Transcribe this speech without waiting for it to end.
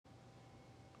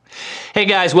Hey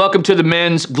guys, welcome to the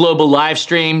Men's Global live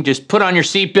stream. Just put on your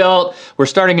seatbelt. We're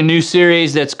starting a new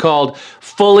series that's called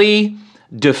Fully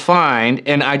Defined.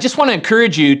 And I just want to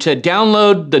encourage you to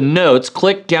download the notes,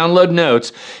 click download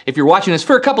notes if you're watching this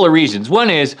for a couple of reasons. One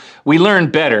is we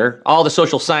learn better. All the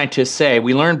social scientists say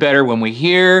we learn better when we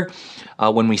hear,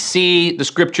 when we see the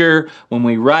scripture, when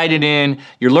we write it in,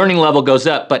 your learning level goes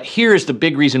up. But here's the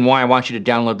big reason why I want you to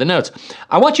download the notes.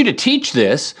 I want you to teach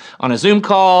this on a Zoom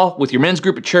call with your men's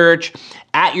group at church,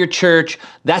 at your church.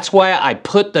 That's why I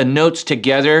put the notes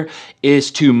together,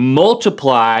 is to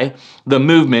multiply the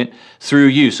movement through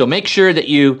you. So make sure that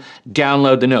you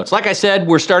download the notes. Like I said,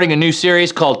 we're starting a new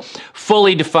series called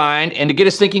Fully Defined. And to get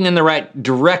us thinking in the right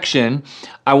direction,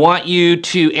 I want you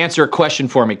to answer a question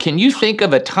for me. Can you think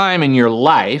of a time in your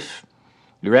life,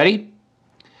 you ready,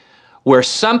 where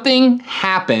something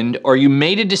happened or you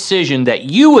made a decision that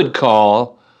you would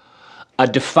call a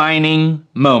defining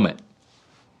moment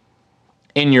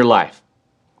in your life?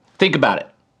 Think about it,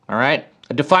 all right?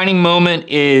 A defining moment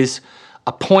is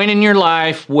a point in your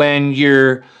life when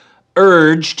you're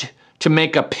urged to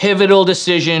make a pivotal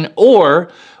decision,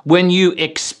 or when you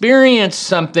experience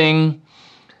something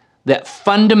that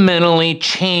fundamentally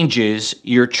changes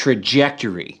your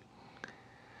trajectory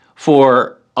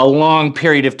for a long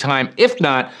period of time, if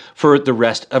not for the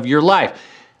rest of your life.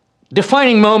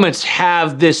 Defining moments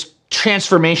have this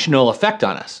transformational effect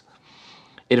on us.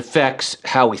 It affects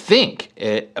how we think.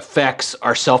 It affects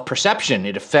our self-perception.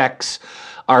 It affects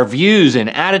our views and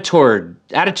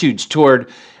attitudes toward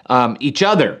each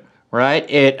other, right?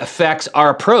 It affects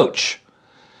our approach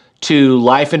to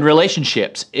life and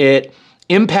relationships. It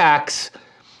impacts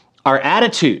our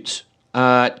attitudes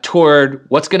toward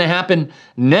what's going to happen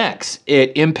next.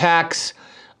 It impacts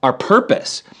our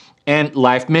purpose and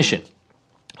life mission.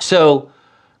 So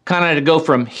kind of to go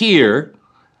from here,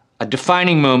 a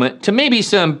defining moment, to maybe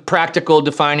some practical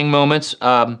defining moments.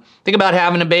 Think about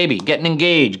having a baby, getting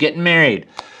engaged, getting married,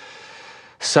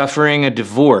 suffering a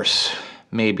divorce,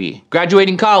 maybe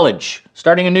graduating college,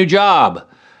 starting a new job,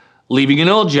 leaving an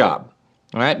old job,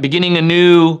 all right? Beginning a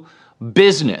new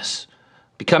business,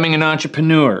 becoming an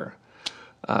entrepreneur,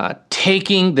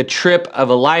 taking the trip of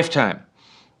a lifetime,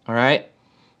 all right?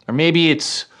 Or maybe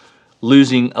it's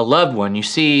losing a loved one. You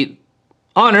see,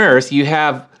 on earth, you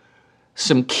have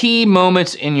some key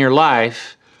moments in your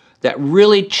life that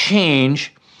really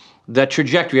change the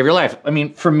trajectory of your life. I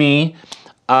mean, for me,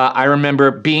 I remember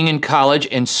being in college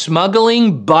and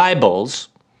smuggling Bibles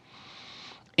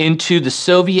into the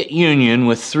Soviet Union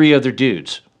with 3 other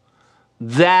dudes.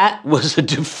 That was a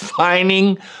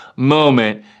defining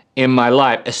moment in my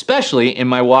life, especially in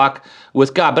my walk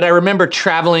with God. But I remember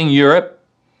traveling Europe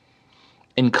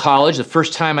in college, the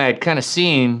first time I had kind of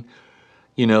seen,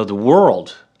 the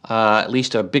world, at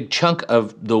least a big chunk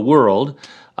of the world.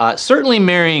 Certainly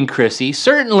marrying Chrissy,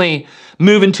 certainly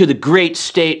moving to the great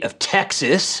state of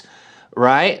Texas,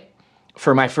 right,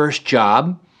 for my first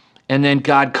job. And then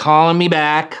God calling me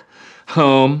back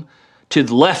home to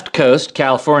the left coast,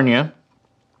 California,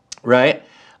 right?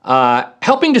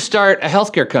 Helping to start a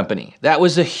healthcare company. That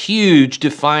was a huge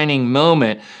defining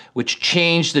moment, which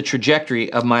changed the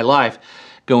trajectory of my life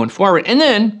going forward. And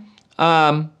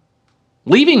then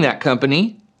leaving that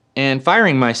company and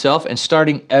firing myself and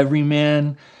starting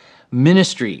Everyman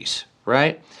Ministries,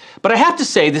 right? But I have to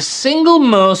say, the single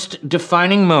most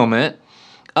defining moment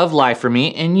of life for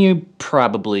me, and you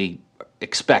probably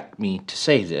expect me to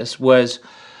say this, was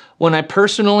when I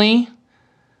personally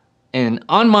and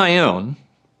on my own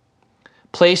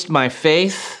placed my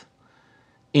faith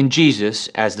in Jesus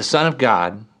as the Son of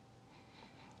God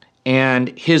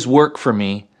and his work for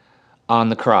me on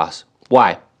the cross.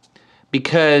 Why?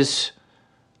 Because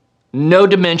no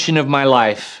dimension of my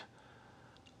life,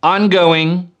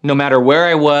 ongoing, no matter where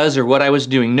I was or what I was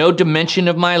doing, no dimension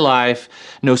of my life,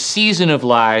 no season of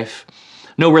life,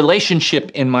 no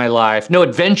relationship in my life, no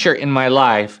adventure in my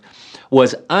life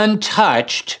was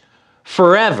untouched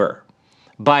forever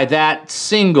by that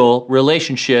single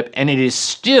relationship, and it is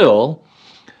still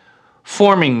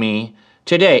forming me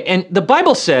today. And the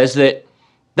Bible says that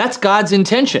that's God's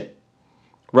intention,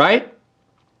 right?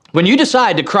 When you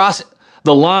decide to cross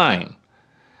the line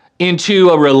into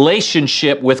a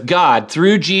relationship with God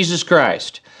through Jesus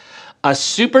Christ, a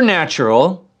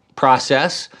supernatural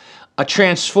process, a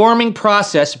transforming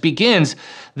process begins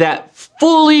that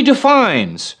fully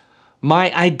defines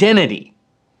my identity.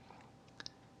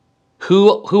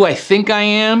 Who I think I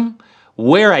am,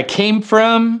 where I came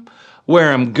from,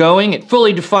 where I'm going. It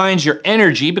fully defines your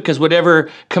energy, because whatever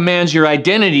commands your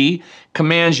identity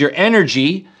commands your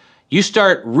energy. You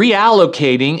start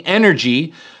reallocating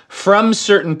energy from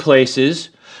certain places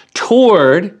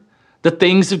toward the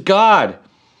things of God.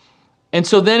 And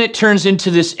so then it turns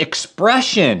into this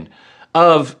expression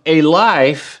of a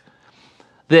life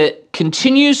that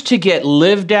continues to get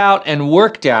lived out and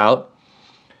worked out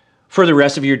for the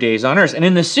rest of your days on earth. And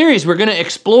in this series, we're going to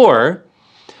explore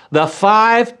the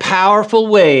 5 powerful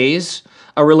ways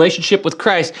a relationship with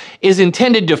Christ is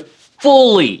intended to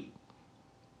fully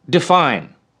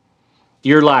define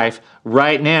your life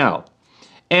right now.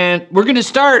 And we're going to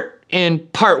start in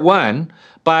part 1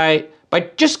 by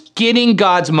just getting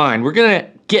God's mind. We're going to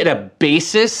get a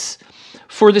basis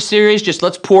for the series. Just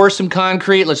let's pour some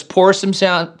concrete, let's pour some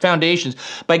foundations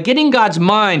by getting God's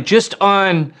mind just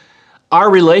on our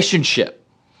relationship.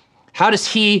 How does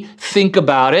he think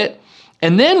about it?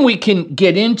 And then we can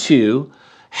get into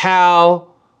how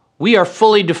we are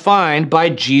fully defined by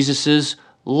Jesus's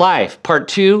life. Part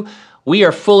 2, we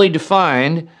are fully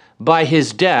defined by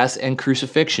his death and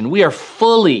crucifixion. We are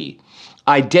fully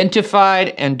identified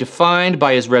and defined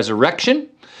by his resurrection.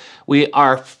 We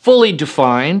are fully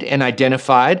defined and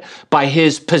identified by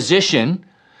his position,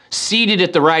 seated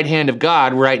at the right hand of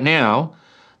God right now.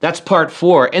 That's part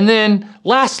 4. And then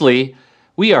lastly,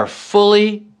 we are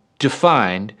fully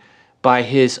defined by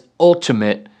his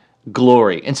ultimate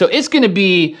glory. And so it's going to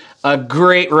be a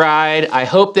great ride. I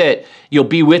hope that you'll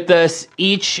be with us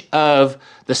each of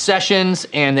the sessions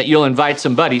and that you'll invite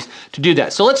some buddies to do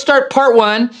that. So let's start part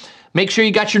 1. Make sure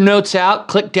you got your notes out,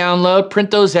 click download,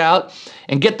 print those out,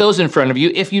 and get those in front of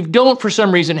you. If you don't, for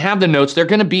some reason, have the notes, they're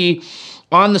going to be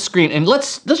on the screen. And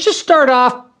let's just start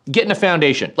off getting a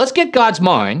foundation. Let's get God's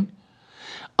mind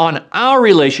on our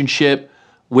relationship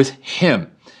with him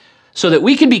so that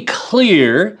we can be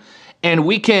clear and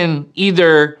we can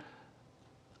either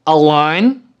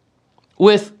align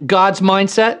with God's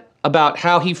mindset about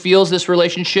how he feels this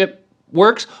relationship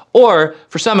works, or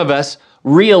for some of us,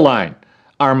 realign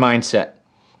our mindset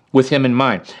with him in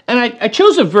mind. And I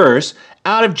chose a verse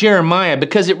out of Jeremiah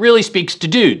because it really speaks to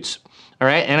dudes, all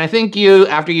right? And I think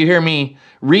after you hear me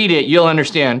read it, you'll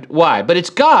understand why. But it's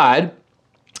God,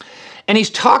 and he's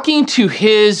talking to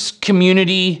his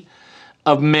community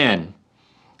of men.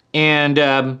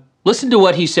 And listen to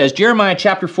what he says, Jeremiah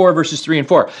chapter 4, verses 3 and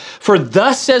 4. For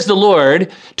thus says the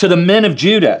Lord to the men of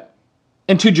Judah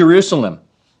and to Jerusalem,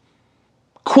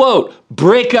 quote,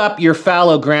 break up your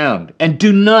fallow ground and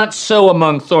do not sow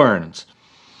among thorns.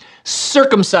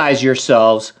 Circumcise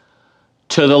yourselves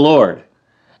to the Lord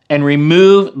and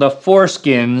remove the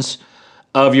foreskins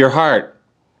of your heart.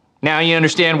 Now you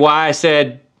understand why I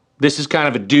said this is kind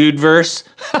of a dude verse?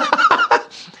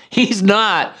 He's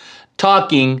not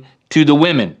talking to the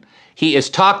women. He is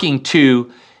talking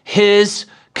to his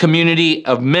community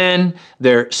of men.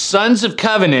 They're sons of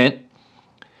covenant,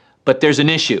 but there's an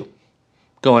issue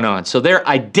going on. So they're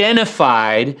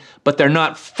identified, but they're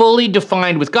not fully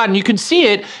defined with God. And you can see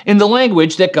it in the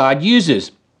language that God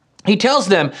uses. He tells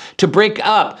them to break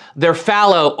up their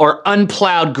fallow or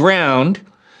unplowed ground,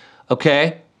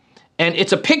 okay? And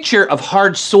it's a picture of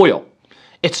hard soil.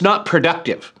 It's not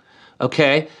productive,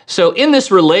 okay? So in this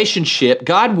relationship,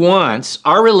 God wants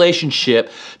our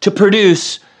relationship to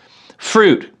produce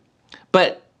fruit,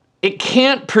 but it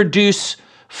can't produce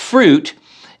fruit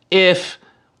if,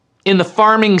 in the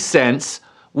farming sense,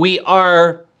 we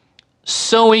are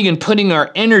sowing and putting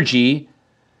our energy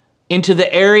into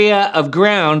the area of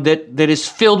ground that is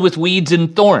filled with weeds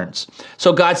and thorns.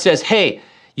 So God says, hey,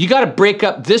 you got to break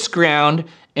up this ground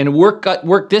and work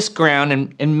this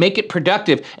ground and make it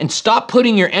productive and stop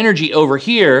putting your energy over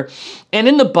here. And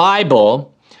in the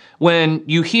Bible, when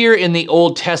you hear in the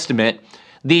Old Testament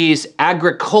these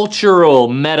agricultural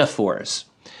metaphors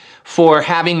for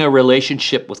having a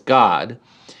relationship with God,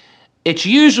 it's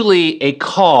usually a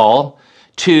call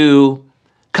to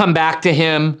come back to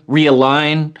him,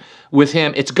 realign with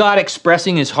him. It's God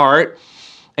expressing his heart,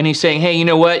 and he's saying, hey, you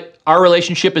know what? Our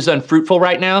relationship is unfruitful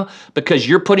right now because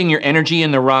you're putting your energy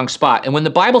in the wrong spot. And when the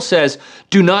Bible says,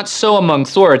 do not sow among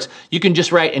thorns, you can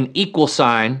just write an equal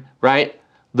sign, right?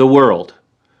 The world,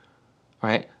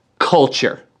 right?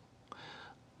 Culture,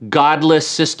 godless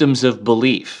systems of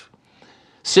belief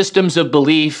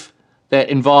that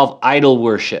involve idol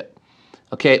worship.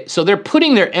 Okay, so they're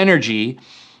putting their energy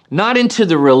not into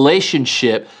the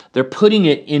relationship, they're putting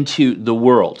it into the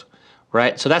world,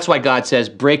 right? So that's why God says,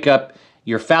 break up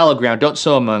your fallow ground, don't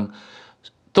sow among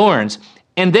thorns.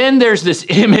 And then there's this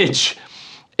image,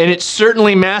 and it's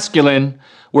certainly masculine,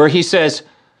 where he says,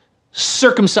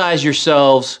 circumcise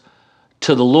yourselves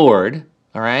to the Lord,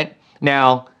 all right?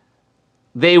 Now,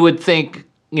 they would think,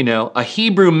 a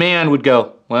Hebrew man would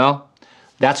go, well,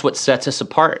 that's what sets us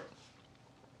apart.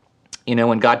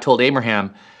 When God told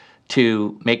Abraham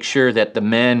to make sure that the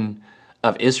men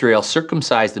of Israel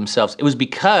circumcised themselves, it was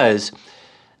because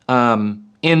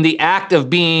in the act of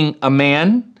being a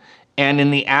man and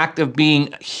in the act of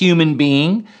being a human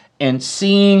being and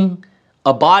seeing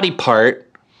a body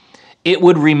part, it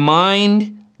would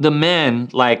remind the men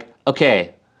like,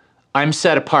 okay, I'm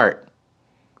set apart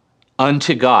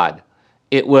unto God.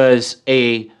 It was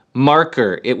a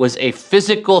marker. It was a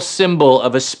physical symbol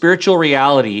of a spiritual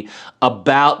reality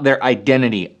about their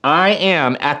identity. I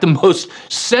am at the most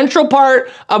central part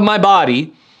of my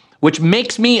body, which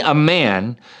makes me a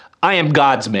man. I am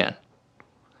God's man.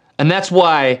 And that's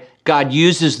why God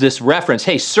uses this reference.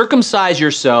 Hey, circumcise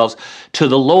yourselves to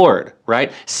the Lord,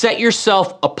 right? Set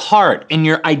yourself apart in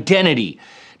your identity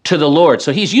to the Lord.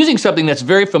 So he's using something that's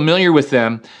very familiar with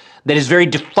them, that is very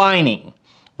defining,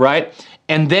 right?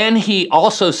 And then he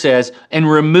also says, and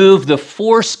remove the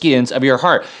foreskins of your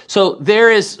heart. So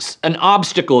there is an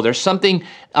obstacle. There's something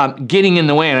getting in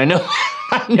the way. And I know,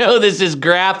 I know this is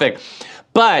graphic,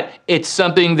 but it's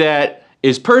something that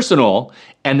is personal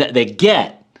and that they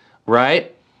get,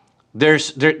 right?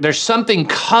 There's something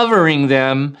covering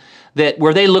them that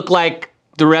where they look like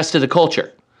the rest of the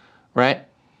culture, right?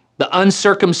 The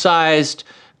uncircumcised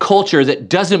culture that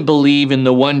doesn't believe in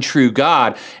the one true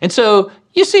God. And so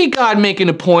you see God making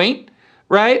a point,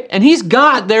 right? And he's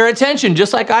got their attention,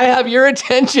 just like I have your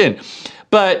attention.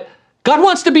 But God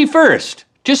wants to be first.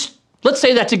 Just let's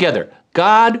say that together.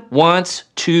 God wants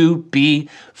to be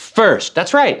first.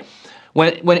 That's right.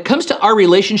 When it comes to our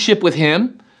relationship with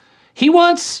him, he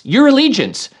wants your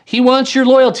allegiance. He wants your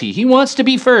loyalty. He wants to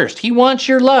be first. He wants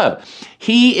your love.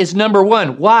 He is number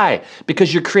one. Why?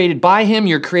 Because you're created by him,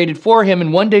 you're created for him,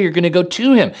 and one day you're going to go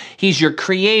to him. He's your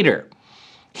creator.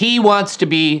 He wants to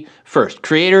be first.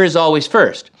 Creator is always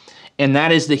first. And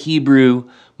that is the Hebrew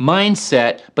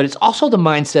mindset, but it's also the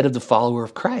mindset of the follower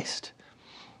of Christ,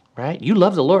 right? You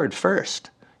love the Lord first.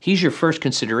 He's your first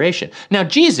consideration. Now,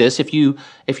 Jesus, if you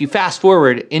fast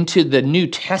forward into the New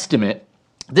Testament,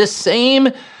 this same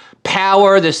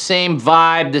power, the same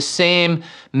vibe, the same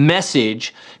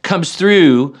message comes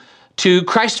through to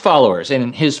Christ followers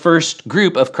and his first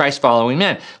group of Christ following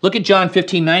men. Look at John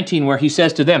 15:19, where he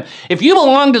says to them, if you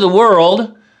belong to the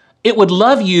world, it would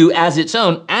love you as its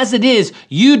own. As it is,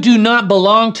 you do not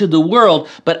belong to the world,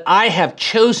 but I have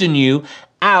chosen you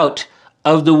out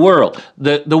of the world.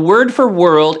 The word for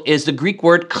world is the Greek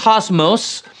word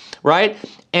cosmos, right?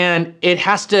 And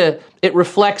it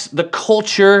reflects the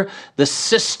culture, the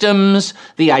systems,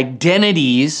 the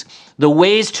identities, the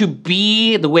ways to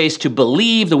be, the ways to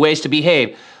believe, the ways to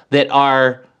behave that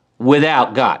are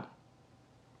without God.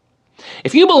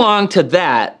 If you belong to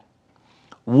that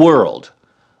world,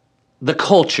 the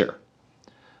culture,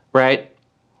 right,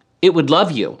 it would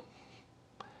love you.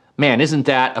 Man, isn't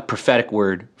that a prophetic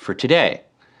word for today?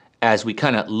 As we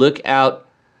kind of look out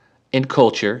in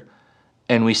culture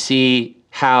and we see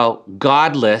how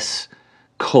godless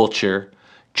culture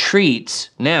treats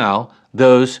now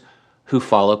those who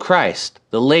follow Christ,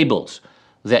 the labels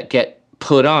that get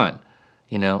put on,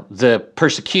 the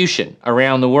persecution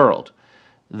around the world,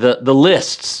 the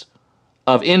lists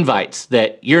of invites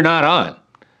that you're not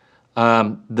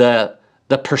on,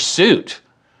 the pursuit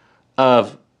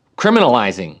of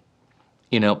criminalizing,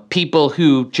 people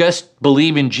who just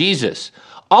believe in Jesus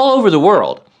all over the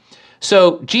world.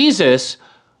 So Jesus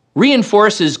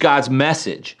reinforces God's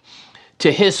message to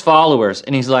his followers,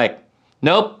 and he's like,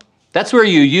 nope, that's where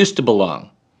you used to belong.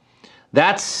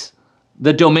 That's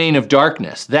the domain of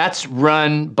darkness. That's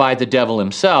run by the devil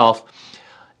himself.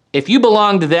 If you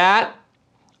belong to that,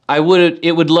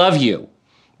 it would love you,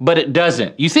 but it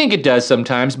doesn't. You think it does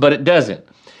sometimes, but it doesn't.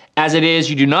 As it is,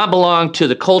 you do not belong to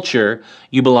the culture,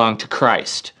 you belong to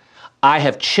Christ. I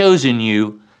have chosen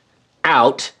you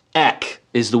out, ek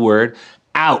is the word,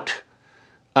 out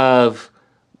of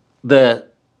the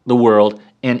world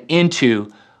and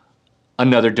into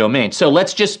another domain. So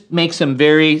let's just make some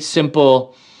very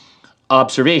simple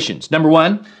observations. Number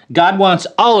one, God wants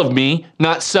all of me,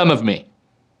 not some of me.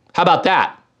 How about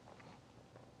that?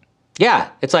 Yeah,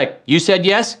 it's like you said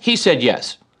yes, he said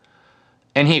yes.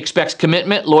 And he expects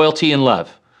commitment, loyalty, and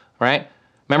love, right?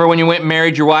 Remember when you went and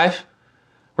married your wife?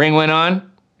 Ring went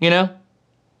on,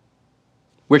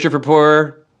 Richer for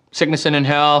poorer, sickness and in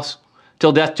health,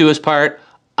 till death do us part.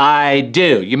 I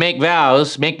do. You make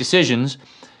vows, make decisions,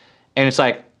 and it's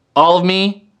like, all of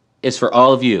me is for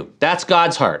all of you. That's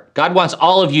God's heart. God wants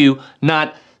all of you,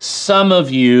 not some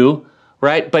of you,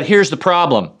 right? But here's the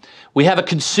problem. We have a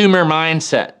consumer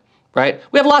mindset, right?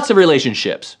 We have lots of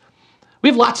relationships. We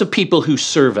have lots of people who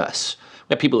serve us.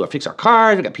 We got people who fix our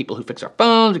cars. We got people who fix our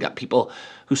phones. We got people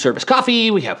who serve us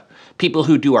coffee. We have people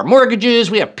who do our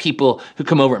mortgages. We have people who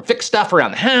come over and fix stuff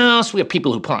around the house. We have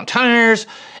people who put on tires.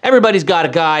 Everybody's got a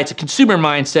guy. It's a consumer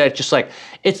mindset. Just like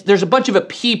there's a bunch of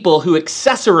people who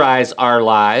accessorize our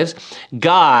lives.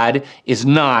 God is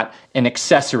not an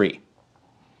accessory.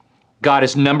 God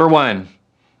is number one.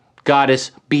 God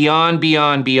is beyond,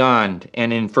 beyond, beyond,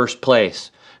 and in first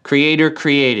place. Creator,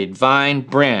 created, vine,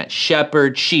 branch,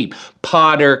 shepherd, sheep,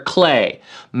 potter, clay,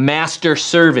 master,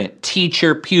 servant,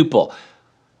 teacher, pupil.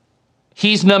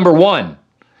 He's number one,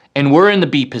 and we're in the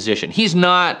B position. He's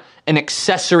not an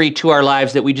accessory to our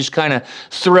lives that we just kind of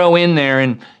throw in there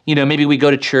and, maybe we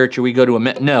go to church or we go to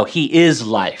no, he is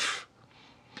life.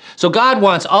 So God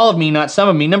wants all of me, not some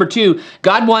of me. Number two,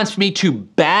 God wants me to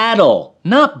battle,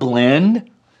 not blend.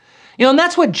 And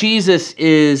that's what Jesus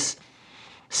is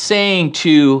saying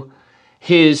to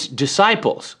his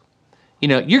disciples.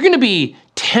 You're going to be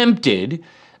tempted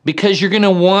because you're going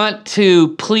to want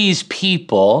to please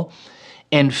people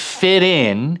and fit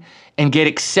in and get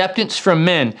acceptance from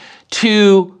men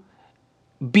to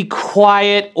be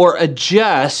quiet or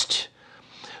adjust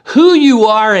who you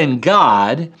are in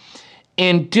God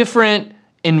in different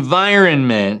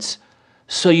environments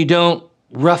so you don't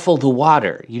ruffle the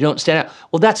water. You don't stand out.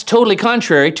 Well, that's totally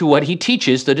contrary to what he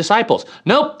teaches the disciples.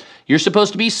 Nope, you're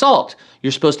supposed to be salt.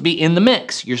 You're supposed to be in the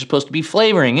mix. You're supposed to be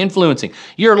flavoring, influencing.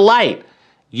 You're light.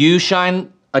 You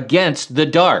shine against the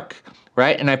dark,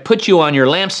 right? And I put you on your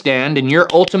lampstand in your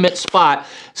ultimate spot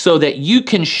so that you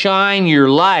can shine your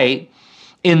light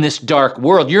in this dark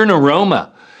world. You're an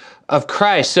aroma of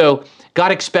Christ. So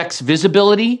God expects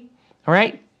visibility, all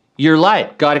right? You're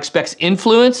light. God expects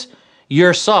influence.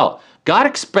 You're salt. God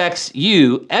expects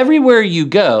you, everywhere you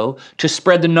go, to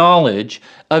spread the knowledge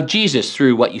of Jesus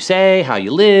through what you say, how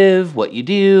you live, what you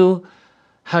do,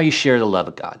 how you share the love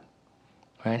of God,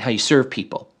 right? How you serve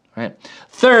people, right?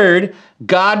 Third,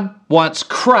 God wants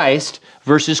Christ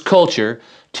versus culture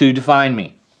to define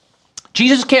me.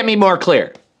 Jesus can't be more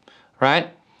clear,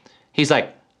 right? He's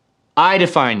like, I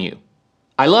define you.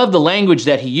 I love the language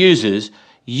that he uses.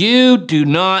 You do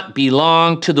not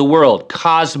belong to the world,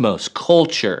 cosmos,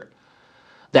 culture.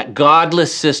 That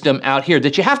godless system out here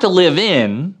that you have to live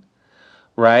in,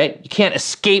 right? You can't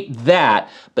escape that,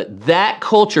 but that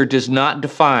culture does not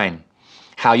define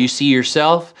how you see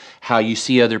yourself, how you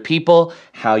see other people,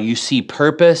 how you see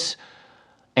purpose,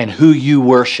 and who you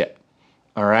worship,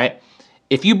 all right?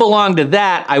 If you belong to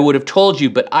that, I would have told you,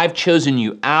 but I've chosen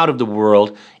you out of the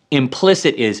world.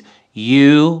 Implicit is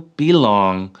you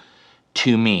belong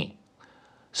to me.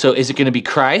 So is it going to be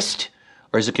Christ?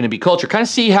 Or is it going to be culture? Kind of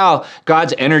see how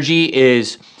God's energy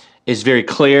is very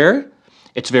clear.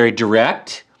 It's very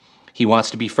direct. He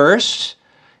wants to be first.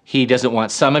 He doesn't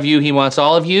want some of you. He wants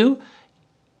all of you.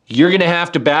 You're going to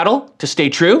have to battle to stay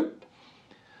true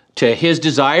to his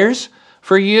desires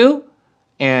for you.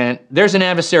 And there's an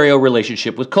adversarial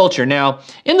relationship with culture. Now,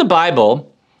 in the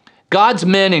Bible, God's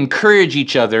men encourage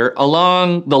each other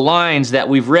along the lines that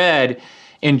we've read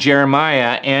in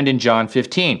Jeremiah and in John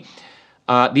 15.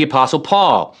 The Apostle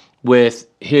Paul with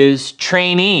his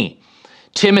trainee,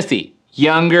 Timothy,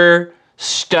 younger,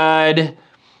 stud,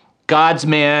 God's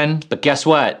man, but guess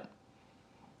what?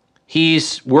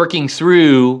 He's working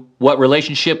through what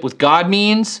relationship with God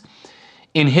means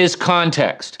in his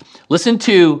context. Listen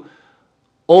to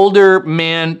older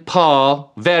man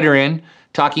Paul, veteran,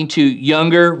 talking to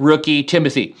younger rookie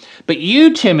Timothy. But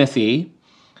you, Timothy,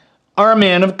 are a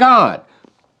man of God.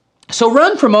 So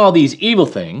run from all these evil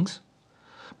things.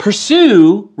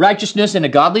 Pursue righteousness and a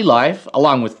godly life,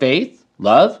 along with faith,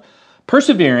 love,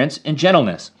 perseverance, and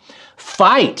gentleness.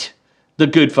 Fight the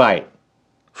good fight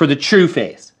for the true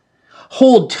faith.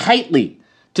 Hold tightly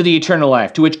to the eternal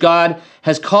life to which God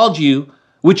has called you,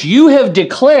 which you have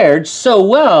declared so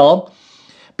well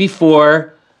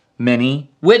before many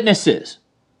witnesses.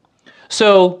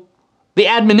 So the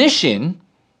admonition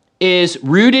is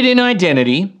rooted in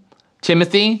identity.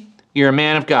 Timothy, you're a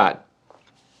man of God.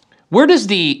 Where does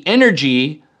the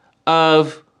energy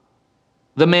of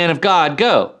the man of God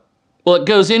go? Well, it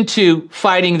goes into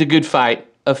fighting the good fight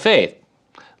of faith.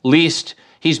 At least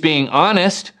he's being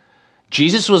honest.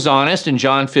 Jesus was honest in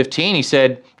John 15. He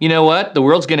said, you know what? The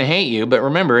world's going to hate you, but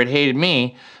remember, it hated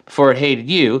me before it hated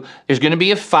you. There's going to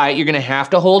be a fight. You're going to have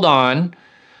to hold on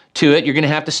to it. You're going to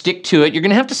have to stick to it. You're going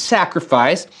to have to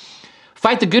sacrifice.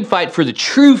 Fight the good fight for the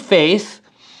true faith,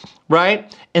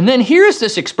 right? And then here's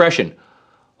this expression,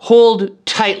 hold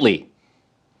tightly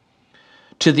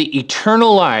to the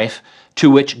eternal life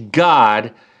to which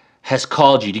God has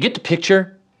called you. Do you get the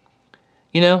picture?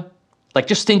 You know, like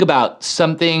just think about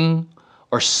something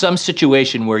or some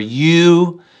situation where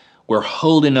you were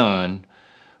holding on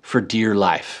for dear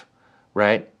life,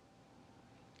 right?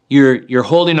 You're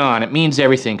holding on. It means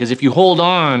everything, because if you hold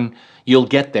on, you'll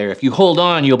get there. If you hold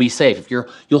on, you'll be safe. If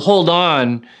you'll hold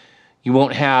on, you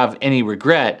won't have any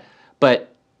regret.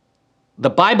 But the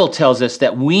Bible tells us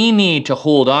that we need to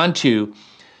hold on to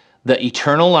the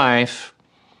eternal life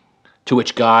to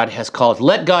which God has called.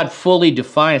 Let God fully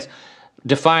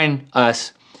define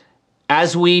us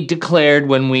as we declared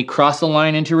when we crossed the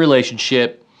line into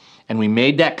relationship and we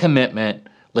made that commitment.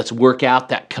 Let's work out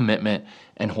that commitment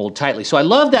and hold tightly. So I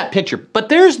love that picture. But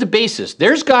there's the basis.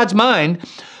 There's God's mind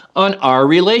on our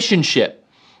relationship.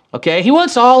 Okay? He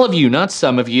wants all of you, not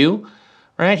some of you.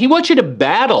 Right? He wants you to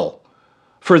battle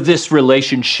for this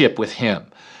relationship with him,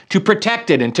 to protect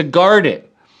it and to guard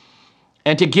it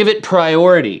and to give it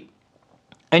priority.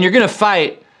 And you're going to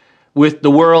fight with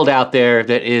the world out there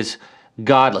that is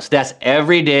godless. That's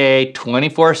every day,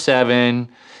 24/7,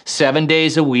 7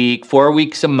 days a week, 4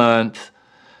 weeks a month,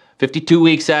 52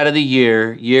 weeks out of the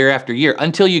year, year after year,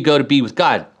 until you go to be with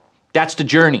God. That's the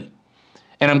journey.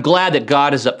 And I'm glad that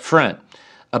God is up front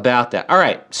about that. All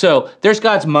right, so there's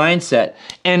God's mindset.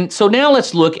 And so now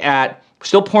let's look at,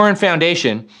 still pouring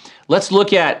foundation, let's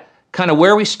look at kind of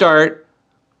where we start,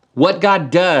 what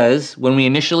God does when we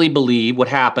initially believe, what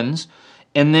happens,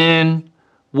 and then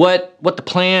what the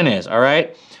plan is, all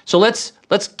right? So let's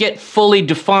get fully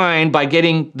defined by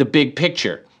getting the big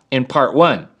picture in part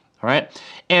 1, all right?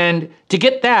 And to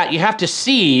get that, you have to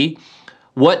see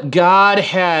what God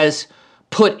has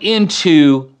put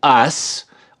into us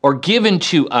or given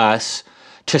to us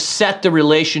to set the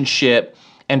relationship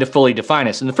and to fully define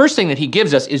us. And the first thing that he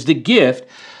gives us is the gift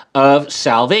of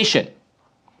salvation.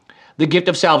 The gift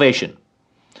of salvation.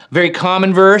 Very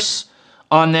common verse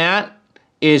on that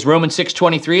is Romans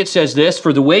 6:23. It says this,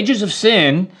 "For the wages of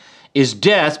sin is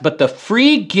death, but the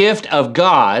free gift of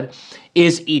God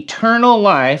is eternal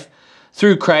life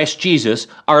through Christ Jesus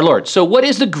our Lord." So what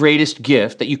is the greatest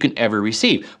gift that you can ever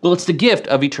receive? Well, it's the gift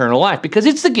of eternal life, because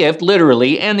it's the gift,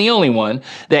 literally, and the only one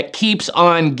that keeps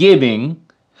on giving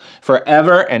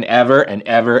forever and ever and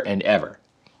ever and ever.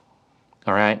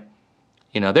 All right?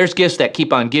 You know, there's gifts that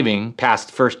keep on giving past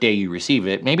the first day you receive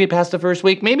it, maybe past the first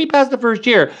week, maybe past the first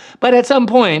year, but at some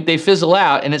point they fizzle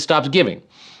out and it stops giving.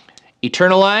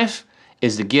 Eternal life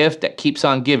is the gift that keeps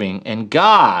on giving, and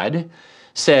God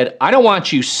said, I don't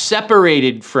want you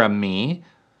separated from me,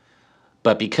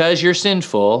 but because you're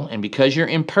sinful and because you're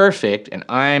imperfect and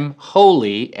I'm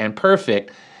holy and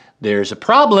perfect, there's a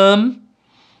problem,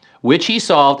 which he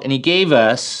solved, and he gave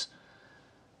us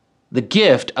the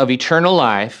gift of eternal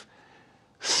life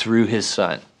through his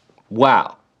son.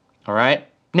 Wow. All right.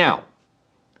 Now,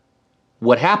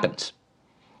 what happens?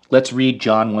 Let's read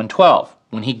John 1:12.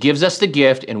 When he gives us the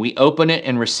gift and we open it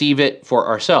and receive it for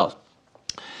ourselves.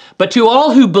 But to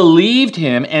all who believed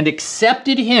him and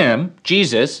accepted him,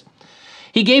 Jesus,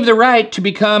 he gave the right to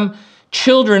become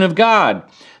children of God.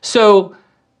 So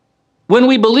when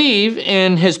we believe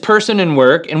in his person and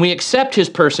work and we accept his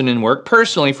person and work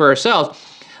personally for ourselves,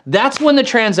 that's when the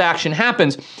transaction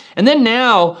happens. And then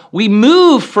now we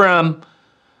move from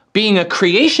being a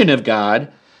creation of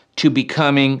God to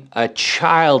becoming a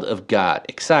child of God.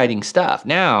 Exciting stuff.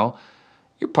 Now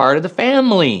you're part of the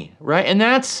family, right? And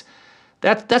that's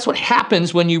what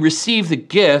happens when you receive the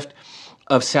gift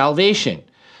of salvation.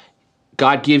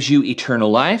 God gives you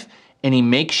eternal life and he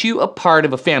makes you a part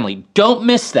of a family. Don't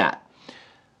miss that.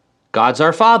 God's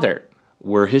our Father.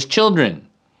 We're his children.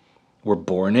 We're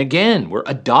born again. We're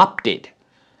adopted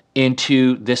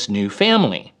into this new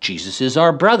family. Jesus is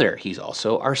our brother. He's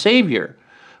also our Savior,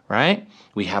 right?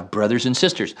 We have brothers and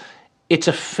sisters. It's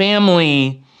a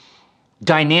family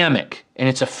dynamic, and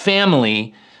it's a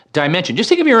family dimension. Just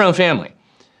think of your own family.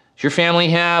 Does your family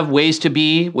have ways to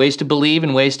be, ways to believe,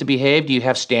 and ways to behave? Do you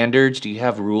have standards? Do you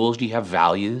have rules? Do you have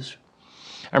values?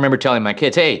 I remember telling my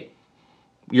kids, hey,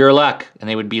 you're a luck, and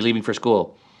they would be leaving for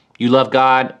school. You love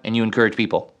God, and you encourage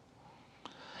people.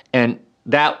 And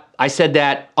that I said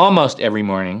that almost every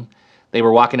morning. They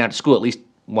were walking out to school, at least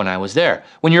when I was there.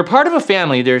 When you're part of a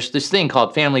family, there's this thing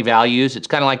called family values. It's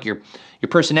kind of like your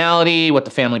personality, what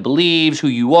the family believes, who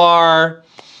you are.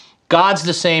 God's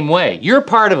the same way. You're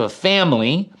part of a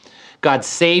family. God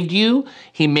saved you.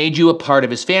 He made you a part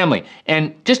of his family.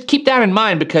 And just keep that in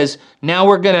mind, because now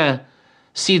we're going to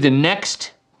see the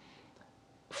next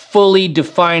fully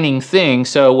defining thing.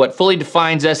 So what fully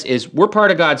defines us is we're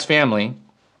part of God's family.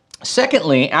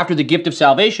 Secondly, after the gift of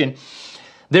salvation,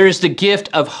 there is the gift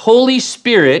of Holy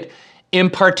Spirit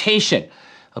impartation.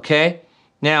 Okay?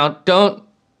 Now, don't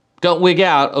wig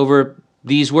out over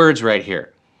these words right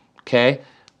here. Okay?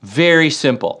 Very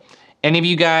simple. Any of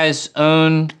you guys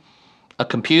own a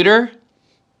computer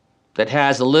that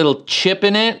has a little chip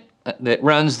in it that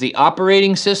runs the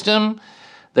operating system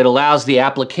that allows the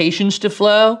applications to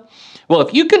flow? Well,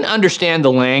 if you can understand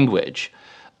the language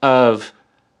of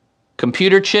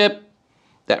computer chip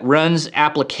that runs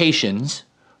applications,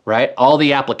 right? All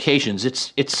the applications,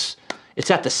 it's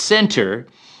at the center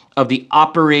of the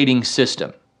operating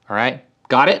system, all right?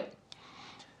 Got it?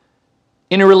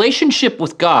 In a relationship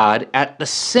with God, at the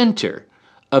center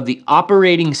of the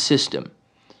operating system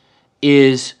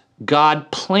is God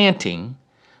planting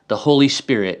the Holy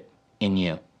Spirit in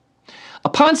you.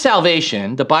 Upon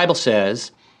salvation, the Bible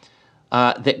says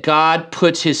that God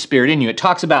puts his Spirit in you. It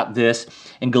talks about this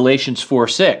in Galatians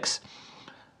 4:6.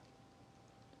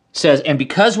 It says, and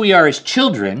because we are his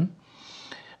children,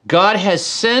 God has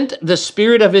sent the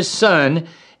Spirit of his Son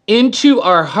into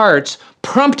our hearts,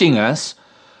 prompting us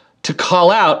to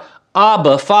call out,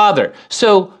 Abba, Father.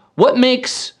 So what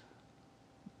makes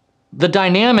the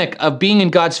dynamic of being in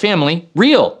God's family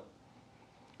real?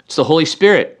 It's the Holy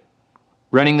Spirit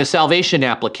running the salvation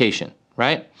application,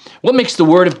 right? What makes the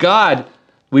Word of God,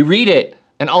 we read it,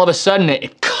 and all of a sudden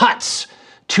it cuts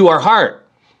to our heart?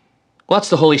 Well, that's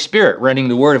the Holy Spirit running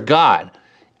the Word of God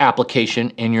application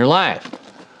in your life.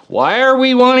 Why are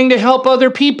we wanting to help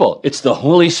other people? It's the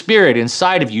Holy Spirit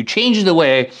inside of you changing the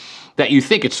way that you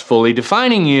think. It's fully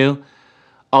defining you.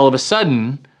 All of a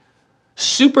sudden,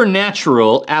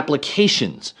 supernatural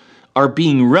applications are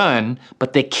being run,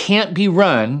 but they can't be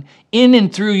run in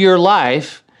and through your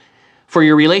life for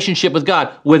your relationship with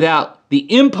God without the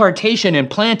impartation and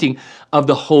planting of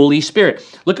the Holy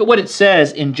Spirit. Look at what it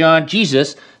says in John.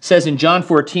 Jesus says in John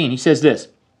 14, he says this,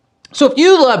 so if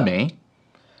you love me,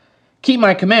 keep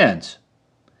my commands,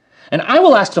 and I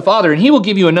will ask the Father, and he will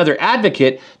give you another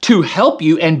advocate to help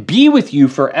you and be with you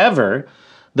forever,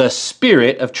 the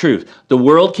Spirit of truth. The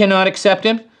world cannot accept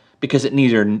him because it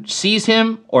neither sees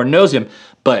him or knows him,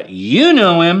 but you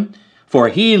know him, for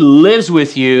he lives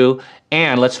with you,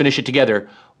 and let's finish it together,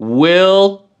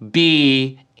 will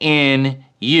be in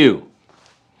you.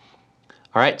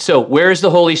 All right, so where's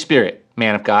the Holy Spirit,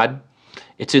 man of God?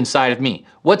 It's inside of me.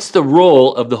 What's the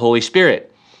role of the Holy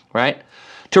Spirit, right?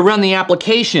 To run the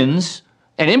applications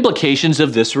and implications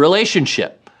of this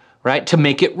relationship, right? To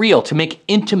make it real, to make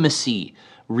intimacy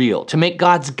real, to make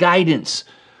God's guidance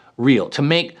real, to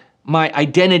make my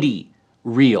identity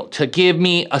real, to give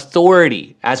me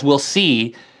authority, as we'll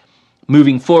see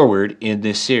moving forward in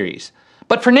this series.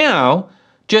 But for now,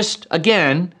 just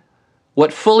again,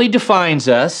 what fully defines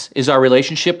us is our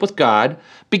relationship with God,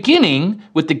 beginning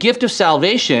with the gift of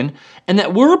salvation and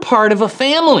that we're a part of a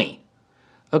family,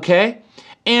 okay?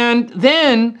 And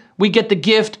then we get the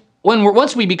gift,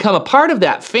 once we become a part of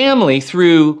that family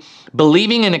through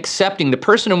believing and accepting the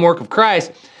person and work of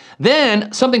Christ,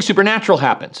 then something supernatural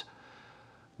happens.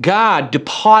 God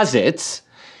deposits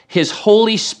his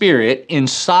Holy Spirit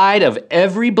inside of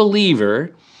every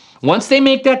believer once they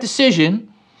make that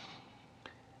decision.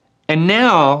 And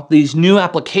now these new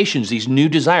applications, these new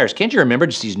desires, can't you remember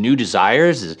just these new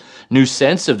desires, this new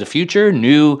sense of the future,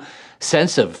 new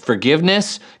sense of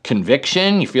forgiveness,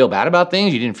 conviction? You feel bad about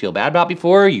things you didn't feel bad about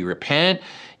before. You repent.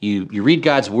 You read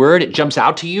God's word. It jumps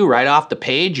out to you right off the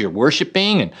page. You're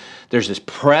worshiping, and there's this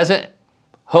present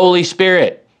Holy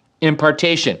Spirit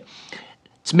impartation.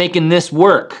 It's making this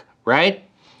work, right?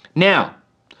 Now,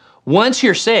 once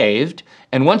you're saved,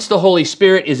 and once the Holy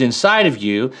Spirit is inside of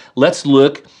you, let's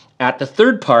look at the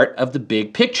third part of the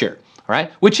big picture, all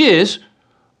right? Which is,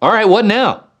 all right, what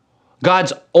now?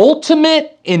 God's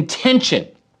ultimate intention.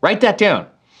 Write that down.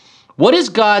 What is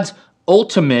God's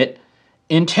ultimate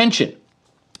intention?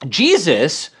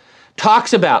 Jesus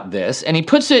talks about this, and he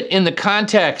puts it in the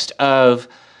context of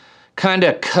kind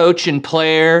of coach and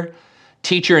player,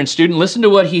 teacher and student. Listen to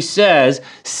what he says.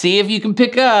 See if you can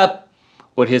pick up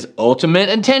what his ultimate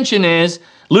intention is.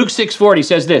 Luke 6:40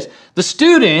 says this, the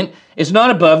student is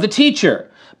not above the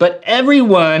teacher, but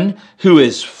everyone who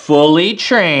is fully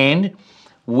trained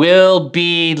will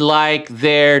be like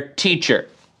their teacher.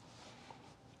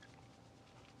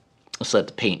 Let's let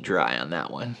the paint dry on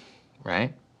that one,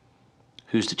 right?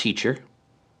 Who's the teacher?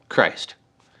 Christ.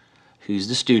 Who's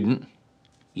the student?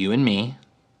 You and me.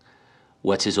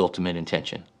 What's his ultimate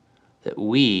intention? That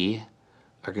we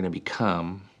are going to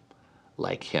become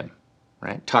like him,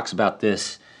 right? Talks about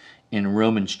this in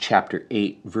Romans chapter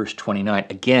 8, verse 29.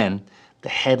 Again, the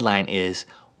headline is,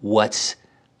 what's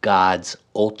God's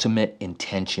ultimate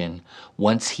intention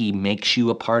once he makes you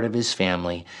a part of his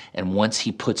family and once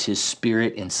he puts his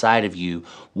Spirit inside of you?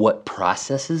 What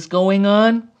process is going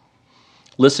on?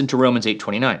 Listen to Romans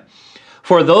 8:29.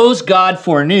 For those God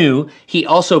foreknew, he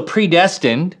also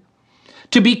predestined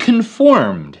to be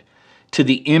conformed to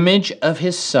the image of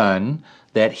his Son,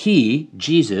 that he,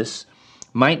 Jesus,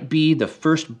 might be the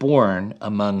firstborn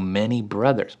among many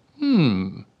brothers.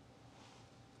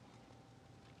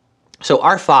 So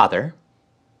our Father,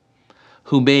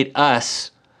 who made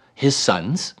us his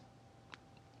sons,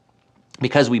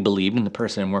 because we believed in the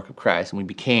person and work of Christ, and we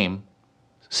became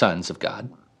sons of God.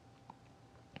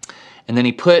 And then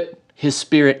he put his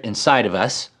Spirit inside of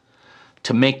us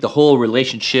to make the whole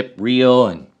relationship real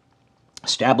and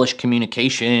establish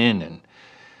communication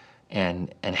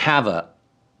and have a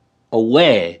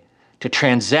way to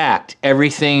transact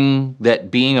everything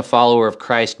that being a follower of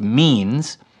Christ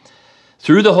means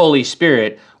through the Holy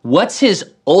Spirit. What's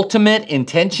his ultimate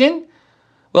intention?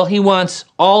 Well, he wants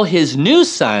all his new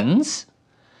sons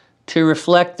to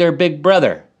reflect their big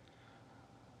brother.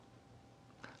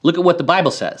 Look at what the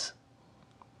Bible says.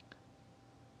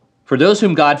 For those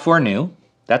whom God foreknew,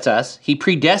 that's us, he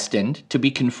predestined to be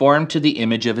conformed to the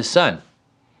image of his Son.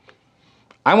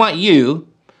 I want you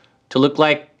to look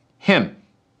like him,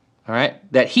 all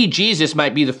right? That he, Jesus,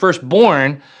 might be the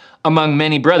firstborn among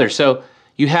many brothers. So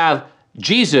you have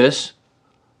Jesus,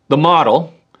 the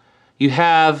model. You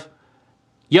have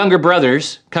younger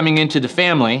brothers coming into the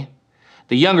family.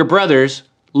 The younger brothers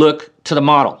look to the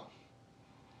model,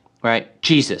 right?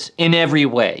 Jesus, in every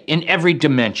way, in every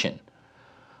dimension.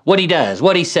 What he does,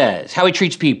 what he says, how he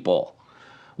treats people,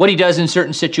 what he does in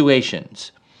certain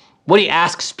situations, what he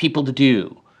asks people to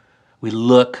do. We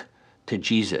look to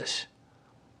Jesus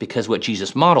because what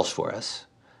Jesus models for us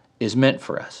is meant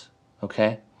for us,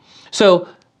 okay? So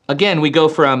again, we go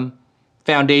from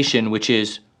foundation, which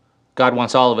is God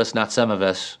wants all of us, not some of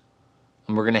us,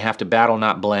 and we're going to have to battle,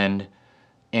 not blend,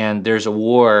 and there's a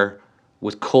war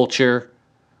with culture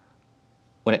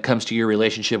when it comes to your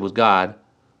relationship with God.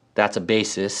 That's a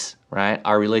basis, right?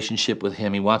 Our relationship with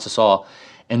him. He wants us all.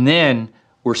 And then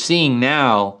we're seeing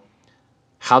now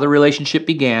how the relationship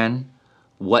began,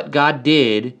 what God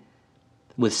did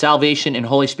with salvation and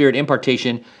Holy Spirit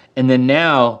impartation, and then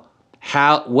now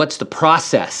what's the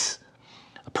process?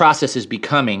 The process is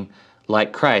becoming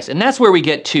like Christ. And that's where we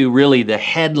get to really the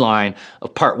headline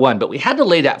of part one. But we had to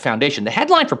lay that foundation. The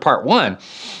headline for part one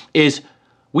is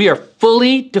we are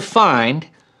fully defined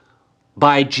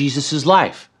by Jesus'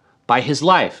 life, by his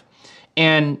life.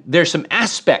 And there's some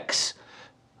aspects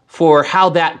for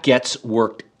how that gets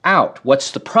worked out.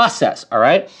 What's the process, all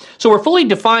right? So we're fully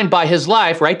defined by his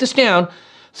life, write this down,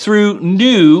 through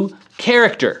new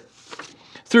character.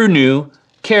 Through new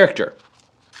character,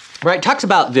 right? Talks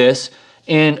about this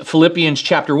in Philippians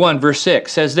chapter 1, verse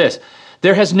 6, says this,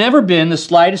 there has never been the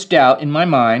slightest doubt in my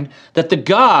mind that the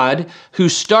God who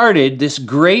started this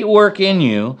great work in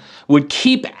you would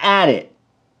keep at it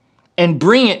and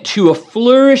bring it to a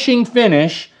flourishing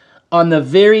finish on the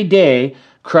very day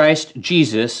Christ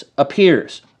Jesus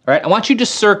appears. All right, I want you to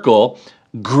circle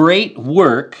great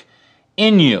work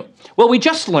in you. Well, we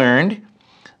just learned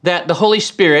that the Holy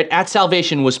Spirit at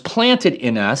salvation was planted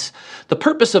in us. The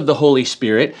purpose of the Holy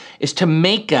Spirit is to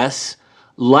make us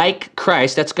like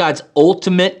Christ. That's God's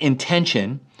ultimate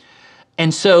intention.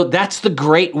 And so that's the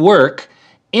great work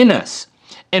in us.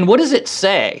 And what does it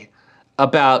say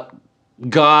about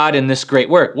God and this great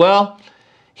work? Well,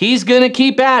 he's going to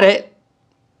keep at it.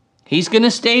 He's going to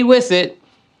stay with it.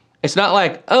 It's not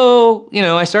like, oh,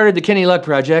 I started the Kenny Luck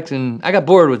Project and I got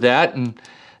bored with that. And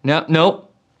nope.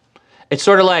 It's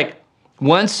sort of like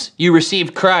once you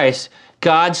receive Christ,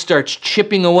 God starts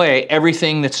chipping away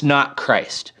everything that's not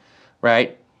Christ,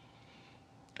 right?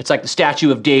 It's like the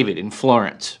statue of David in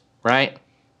Florence, right?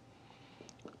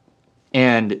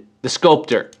 And the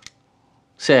sculptor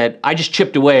said, I just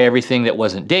chipped away everything that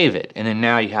wasn't David. And then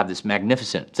now you have this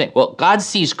magnificent thing. Well, God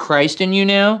sees Christ in you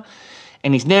now,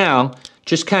 and he's now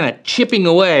just kind of chipping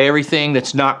away everything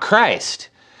that's not Christ,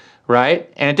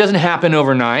 right? And it doesn't happen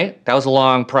overnight. That was a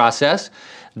long process.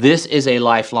 This is a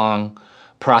lifelong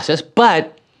process,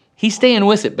 but he's staying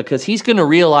with it because he's going to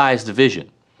realize the vision,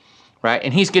 right?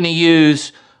 And he's going to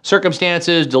use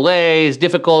circumstances, delays,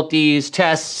 difficulties,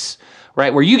 tests,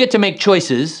 right? Where you get to make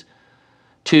choices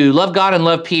to love God and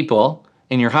love people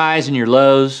in your highs and your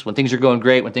lows, when things are going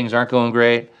great, when things aren't going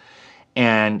great.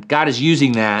 And God is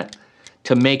using that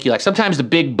to make you sometimes the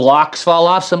big blocks fall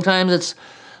off, sometimes it's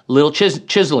little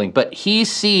chiseling, but he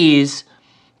sees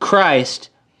Christ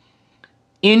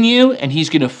in you and he's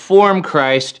going to form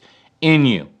Christ in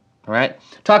you, all right?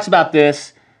 Talks about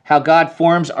this, how God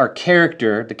forms our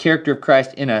character, the character of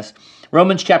Christ in us.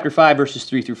 Romans chapter 5, verses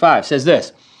 3 through 5 says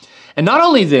this, and not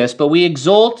only this, but we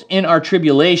exult in our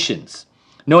tribulations,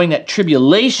 knowing that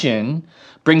tribulation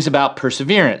brings about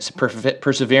perseverance.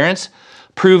 Perseverance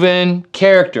proven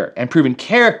character, and proven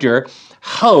character,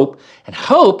 hope, and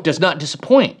hope does not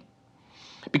disappoint.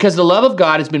 Because the love of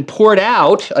God has been poured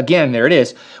out, again, there it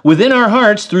is, within our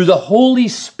hearts through the Holy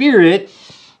Spirit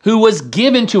who was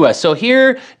given to us. So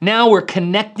here, now we're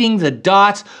connecting the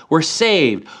dots. We're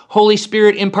saved. Holy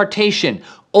Spirit impartation,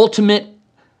 ultimate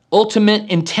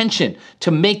intention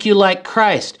to make you like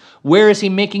Christ. Where is he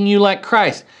making you like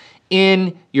Christ?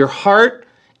 In your heart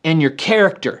and your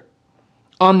character.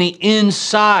 On the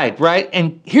inside, right?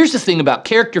 And here's the thing about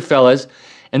character, fellas,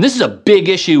 and this is a big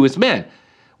issue with men.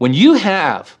 When you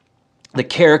have the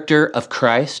character of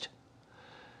Christ,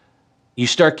 you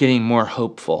start getting more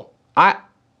hopeful.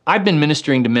 I've been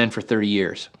ministering to men for 30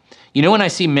 years. You know when I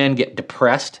see men get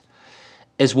depressed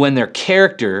is when their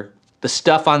character, the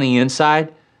stuff on the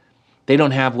inside, they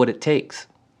don't have what it takes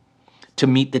to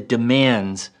meet the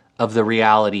demands of the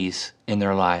realities in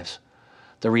their lives.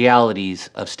 The realities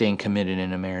of staying committed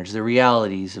in a marriage, the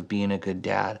realities of being a good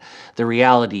dad, the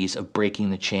realities of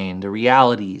breaking the chain, the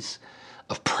realities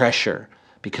of pressure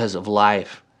because of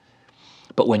life.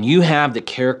 But when you have the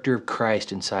character of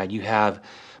Christ inside, you have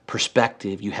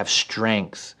perspective, you have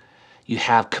strength, you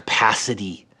have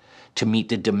capacity to meet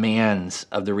the demands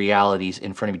of the realities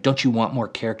in front of you. Don't you want more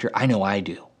character? I know I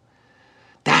do.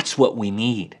 That's what we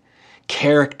need.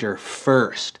 Character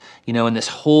first. You know, in this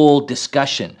whole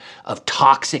discussion of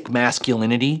toxic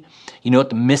masculinity, you know what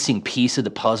the missing piece of the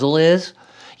puzzle is?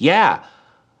 Yeah,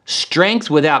 strength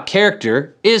without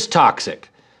character is toxic.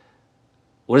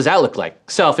 What does that look like?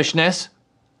 Selfishness,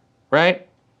 right?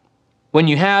 When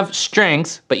you have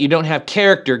strength, but you don't have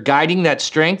character guiding that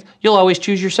strength, you'll always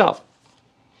choose yourself.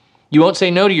 You won't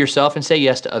say no to yourself and say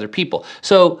yes to other people.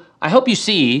 So I hope you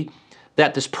see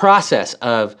that this process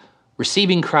of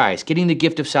receiving Christ, getting the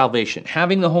gift of salvation,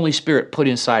 having the Holy Spirit put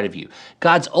inside of you,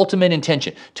 God's ultimate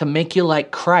intention to make you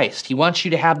like Christ. He wants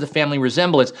you to have the family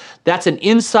resemblance. That's an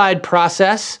inside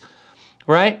process,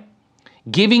 right?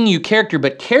 Giving you character,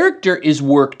 but character is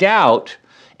worked out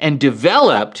and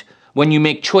developed when you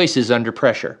make choices under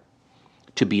pressure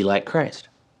to be like Christ.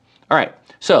 All right,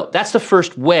 so that's the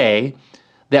first way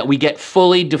that we get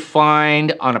fully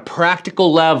defined on a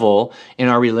practical level in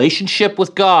our relationship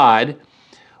with God,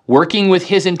 working with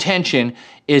his intention,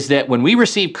 is that when we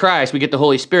receive Christ, we get the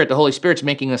Holy Spirit. The Holy Spirit's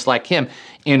making us like him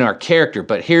in our character.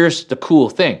 But here's the cool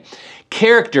thing.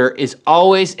 Character is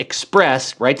always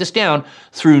expressed, write this down,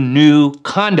 through new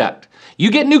conduct.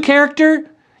 You get new character,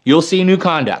 you'll see new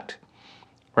conduct,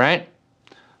 right?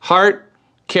 Heart,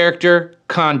 character,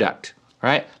 conduct,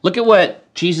 right? Look at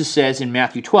what Jesus says in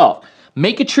Matthew 12.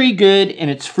 Make a tree good and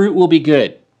its fruit will be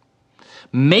good.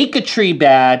 Make a tree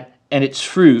bad and its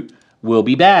fruit will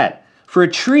be bad. For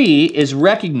a tree is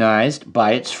recognized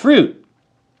by its fruit.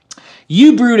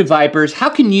 You brood of vipers, how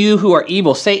can you who are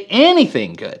evil say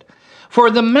anything good?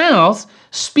 For the mouth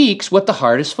speaks what the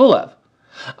heart is full of.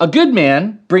 A good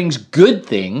man brings good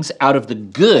things out of the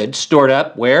good stored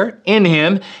up where? In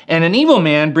him. And an evil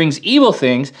man brings evil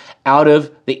things out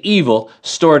of the evil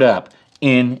stored up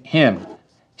in him.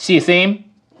 See a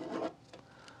theme?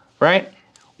 Right?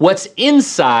 What's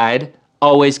inside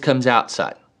always comes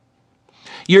outside.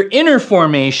 Your inner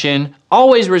formation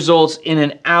always results in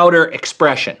an outer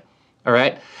expression. All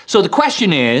right? So the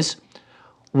question is,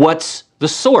 what's the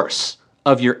source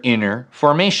of your inner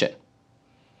formation?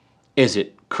 Is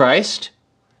it Christ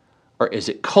or is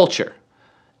it culture?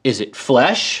 Is it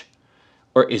flesh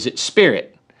or is it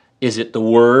spirit? Is it the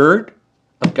Word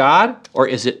of God or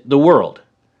is it the world?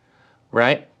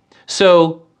 Right?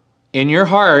 So in your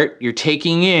heart, you're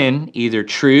taking in either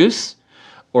truth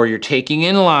or you're taking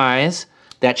in lies.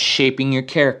 That's shaping your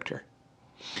character.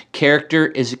 Character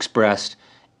is expressed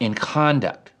in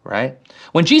conduct, right?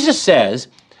 When Jesus says,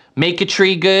 make a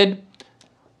tree good,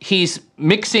 he's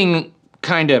mixing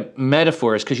kind of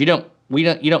metaphors because you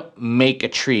don't make a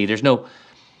tree.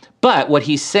 But what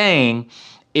he's saying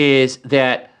is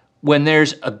that when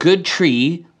there's a good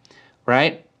tree,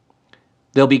 right,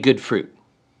 there'll be good fruit.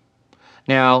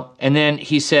 Now, and then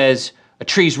he says a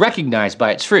tree's recognized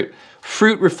by its fruit.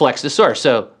 Fruit reflects the source.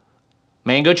 So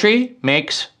mango tree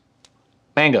makes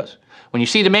mangoes. When you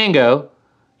see the mango,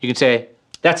 you can say,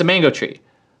 that's a mango tree.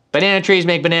 Banana trees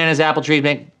make bananas, apple trees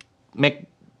make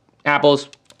apples,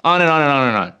 on and on and on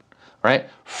and on, right?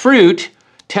 Fruit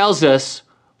tells us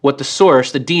what the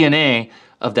source, the DNA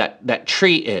of that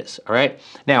tree is, all right?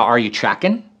 Now, are you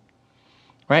tracking?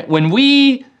 Right? When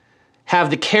we have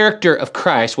the character of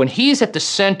Christ, when he's at the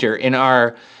center in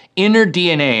our inner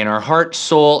DNA, in our heart,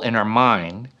 soul, and our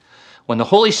mind, when the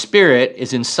Holy Spirit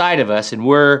is inside of us and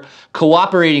we're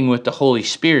cooperating with the Holy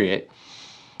Spirit,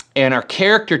 and our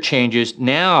character changes,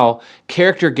 now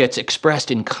character gets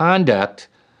expressed in conduct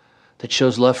that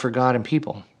shows love for God and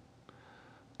people,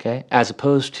 okay, as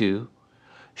opposed to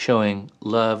showing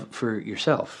love for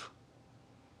yourself,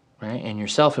 right, and your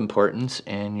self-importance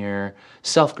and your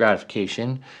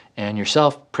self-gratification and your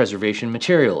self-preservation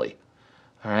materially,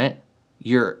 all right?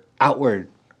 You're outward,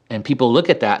 and people look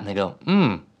at that and they go,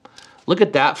 look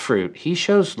at that fruit. He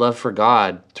shows love for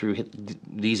God through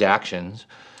these actions.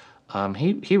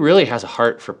 He really has a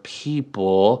heart for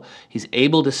people. He's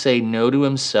able to say no to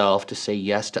himself, to say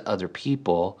yes to other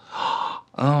people.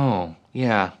 Oh,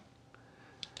 yeah.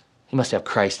 He must have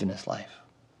Christ in his life.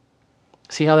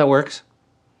 See how that works?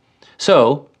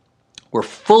 So, we're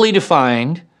fully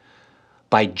defined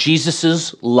by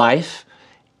Jesus's life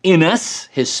in us.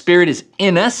 His Spirit is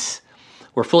in us.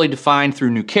 We're fully defined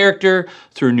through new character,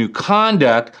 through new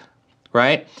conduct,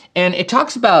 right? And it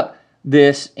talks about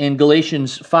this in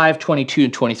Galatians 5:22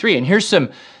 and 23. And here's some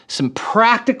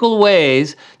practical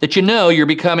ways that you know you're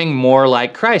becoming more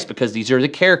like Christ, because these are the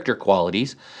character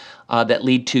qualities that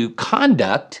lead to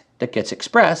conduct that gets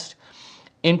expressed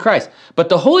in Christ. But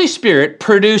the Holy Spirit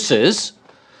produces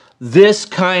this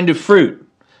kind of fruit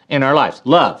in our lives.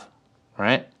 Love,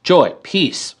 right? Joy,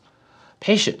 peace,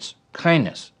 patience,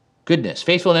 kindness, goodness,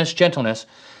 faithfulness, gentleness,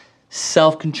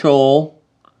 self-control.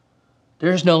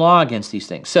 There's no law against these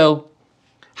things. So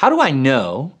how do I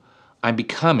know I'm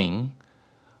becoming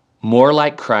more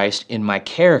like Christ in my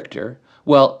character?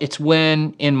 Well, it's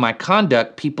when in my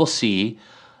conduct people see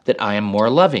that I am more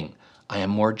loving, I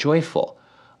am more joyful,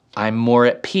 I'm more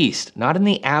at peace, not in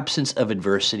the absence of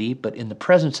adversity, but in the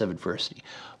presence of adversity.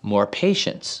 More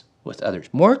patience with others,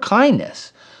 more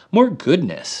kindness, more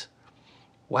goodness.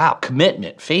 Wow,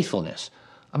 commitment, faithfulness.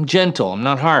 I'm gentle, I'm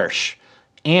not harsh.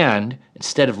 And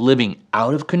instead of living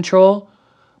out of control,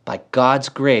 by God's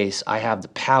grace, I have the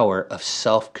power of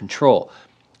self-control.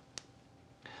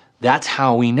 That's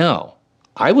how we know.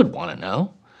 I would want to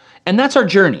know. And that's our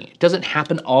journey. It doesn't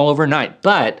happen all overnight,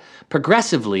 but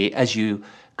progressively, as you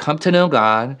come to know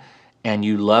God and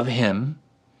you love him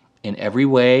in every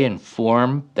way and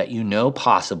form that you know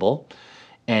possible,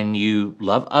 and you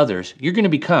love others, you're going to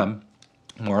become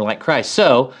more like Christ.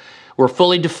 So we're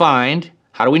fully defined.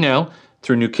 How do we know?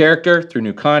 Through new character, through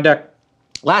new conduct.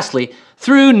 Lastly,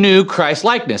 through new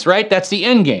Christ-likeness, right? That's the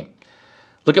end game.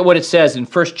 Look at what it says in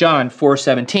 1 John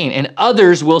 4:17. And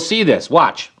others will see this.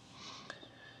 Watch.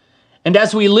 And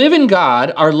as we live in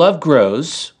God, our love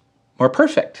grows more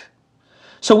perfect.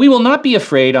 So we will not be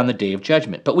afraid on the day of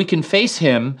judgment, but we can face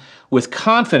him with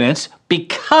confidence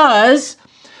because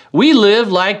we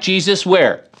live like Jesus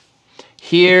where?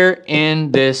 Here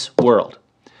in this world.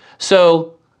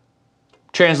 So,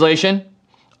 translation,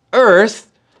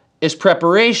 earth is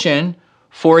preparation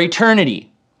for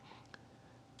eternity.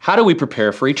 How do we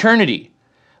prepare for eternity?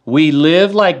 We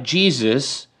live like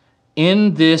Jesus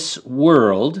in this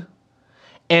world,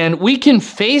 and we can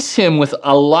face him with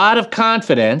a lot of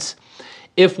confidence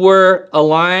if we're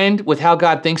aligned with how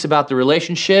God thinks about the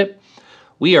relationship.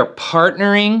 We are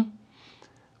partnering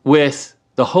with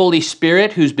the Holy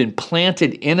Spirit who's been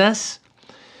planted in us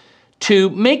to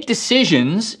make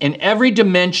decisions in every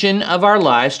dimension of our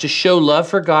lives to show love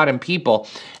for God and people.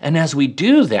 And as we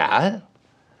do that,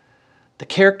 the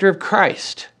character of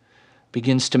Christ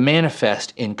begins to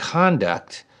manifest in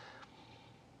conduct,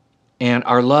 and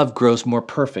our love grows more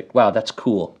perfect. Wow, that's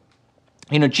cool.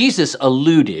 You know, Jesus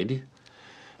alluded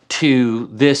to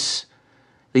these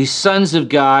sons of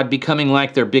God becoming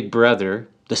like their big brother,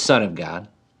 the Son of God,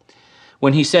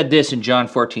 when he said this in John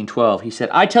 14:12. He said,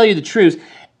 I tell you the truth,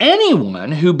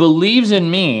 anyone who believes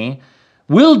in me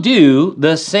will do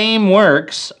the same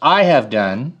works I have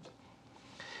done,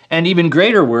 and even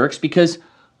greater works, because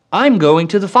I'm going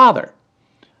to the Father,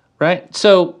 right?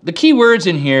 So the key words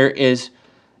in here is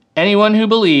anyone who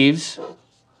believes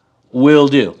will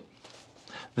do.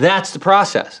 That's the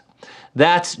process.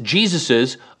 That's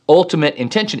Jesus's ultimate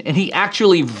intention. And he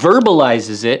actually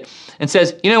verbalizes it and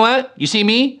says, you know what? You see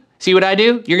me? See what I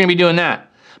do? You're going to be doing that.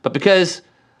 But because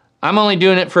I'm only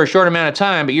doing it for a short amount of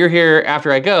time, but you're here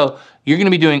after I go, you're going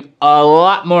to be doing a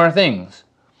lot more things,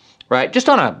 right? Just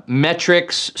on a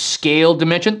metrics scale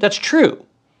dimension, that's true,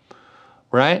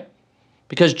 right?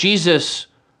 Because Jesus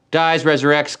dies,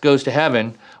 resurrects, goes to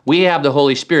heaven. We have the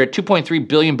Holy Spirit. 2.3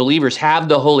 billion believers have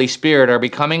the Holy Spirit, are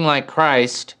becoming like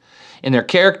Christ in their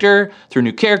character, through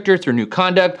new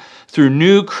conduct, through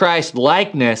new Christ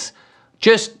likeness,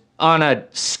 just on a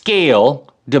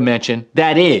scale dimension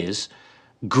that is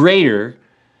greater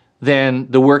than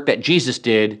the work that Jesus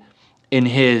did in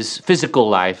his physical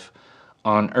life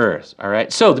on earth, all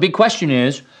right? So the big question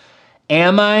is,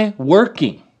 am I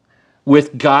working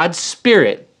with God's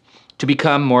Spirit to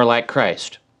become more like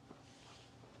Christ?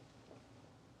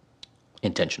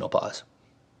 Intentional pause.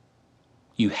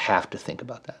 You have to think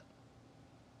about that.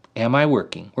 Am I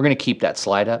working? We're going to keep that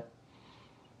slide up.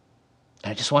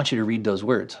 I just want you to read those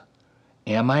words.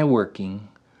 Am I working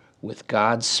with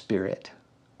God's Spirit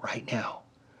right now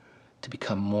to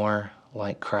become more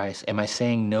like Christ? Am I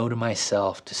saying no to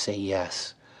myself to say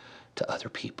yes to other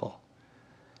people?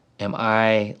 Am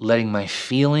I letting my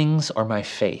feelings or my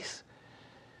faith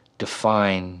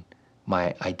define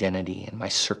my identity and my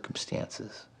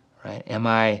circumstances, right? Am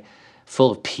I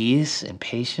full of peace and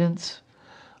patience,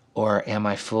 or am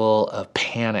I full of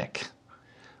panic,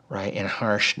 right, and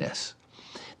harshness?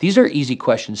 These are easy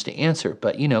questions to answer,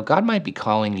 but God might be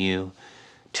calling you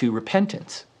to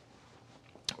repentance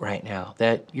right now,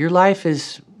 that your life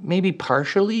is maybe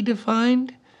partially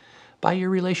defined by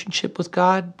your relationship with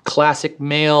God. Classic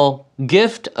male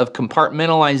gift of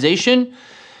compartmentalization.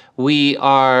 We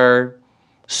are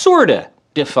sorta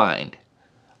defined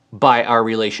by our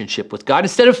relationship with God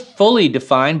instead of fully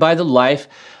defined by the life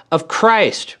of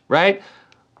Christ, right?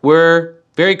 We're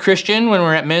very Christian when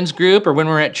we're at men's group or when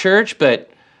we're at church, but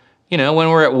when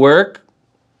we're at work,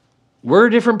 we're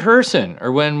a different person.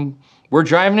 Or when we're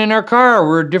driving in our car,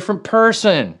 we're a different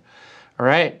person, all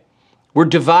right? We're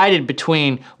divided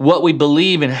between what we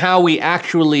believe and how we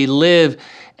actually live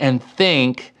and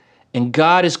think, and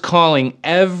God is calling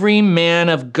every man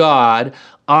of God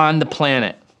on the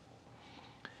planet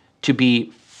to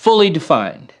be fully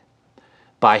defined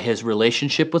by his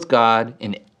relationship with God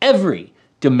in every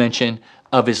dimension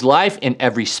of his life, in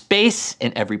every space,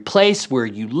 in every place, where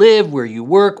you live, where you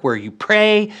work, where you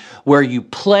pray, where you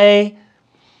play.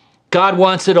 God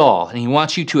wants it all, and he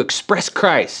wants you to express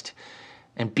Christ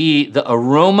and be the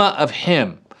aroma of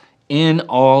him in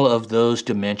all of those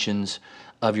dimensions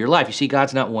of your life. You see,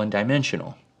 God's not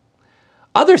one-dimensional.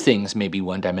 Other things may be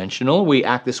one-dimensional. We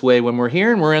act this way when we're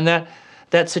here, and we're in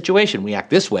that situation. We act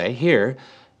this way here,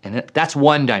 and that's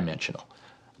one-dimensional.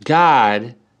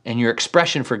 God and your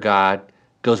expression for God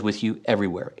goes with you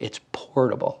everywhere. It's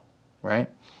portable, right,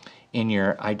 in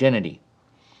your identity.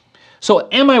 So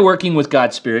am I working with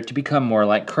God's Spirit to become more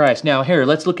like Christ? Now here,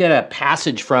 let's look at a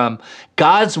passage from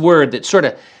God's Word that sort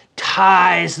of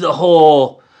ties the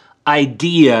whole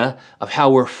idea of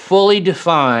how we're fully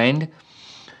defined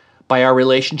by our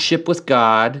relationship with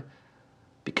God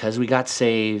because we got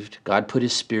saved. God put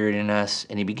his Spirit in us,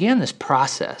 and he began this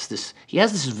process. He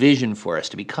has this vision for us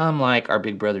to become like our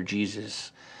big brother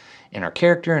Jesus in our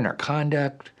character and our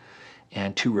conduct,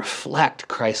 and to reflect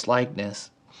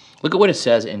Christ-likeness. Look at what it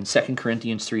says in 2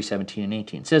 Corinthians 3:17 and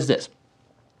 18. It says this,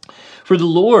 "For the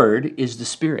Lord is the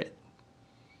Spirit,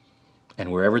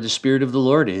 and wherever the Spirit of the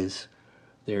Lord is,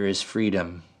 there is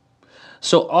freedom."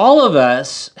 So all of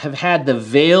us have had the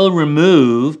veil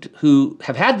removed, who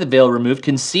have had the veil removed,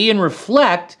 can see and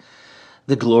reflect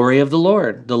the glory of the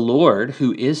Lord. The Lord,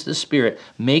 who is the Spirit,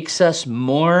 makes us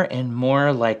more and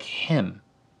more like him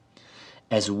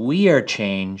as we are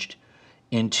changed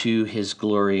into his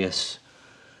glorious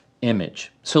image.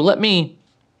 So let me,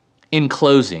 in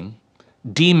closing,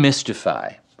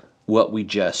 demystify what we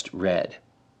just read,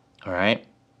 all right?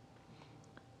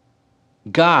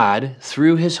 God,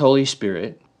 through his Holy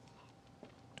Spirit,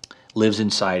 lives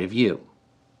inside of you.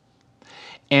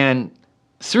 And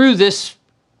through this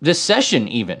session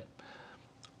even,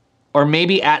 or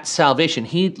maybe at salvation,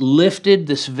 he lifted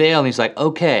this veil and he's like,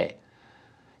 okay,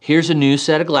 here's a new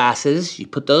set of glasses. You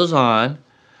put those on.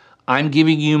 I'm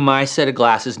giving you my set of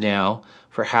glasses now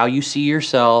for how you see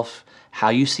yourself, how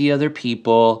you see other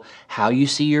people, how you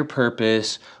see your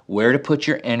purpose, where to put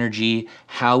your energy,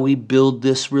 how we build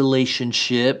this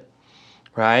relationship,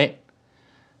 right?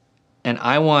 And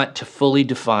I want to fully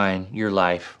define your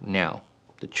life now.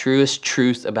 The truest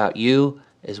truth about you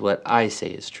is what I say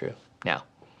is true now.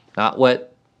 Not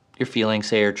what your feelings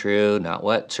say are true, not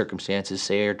what circumstances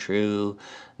say are true,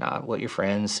 not what your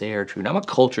friends say are true, not what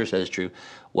culture says is true.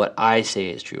 What I say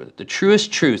is true. The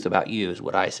truest truth about you is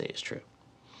what I say is true.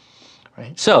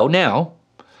 Right? So now,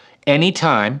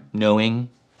 anytime, knowing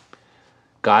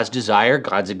God's desire,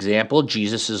 God's example,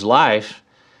 Jesus' life,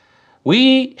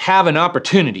 we have an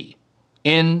opportunity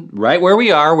in right where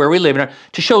we are, where we live,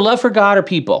 to show love for God or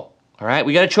people. All right?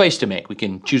 We got a choice to make. We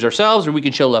can choose ourselves or we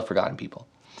can show love for God and people.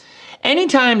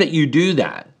 Anytime that you do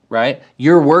that, right,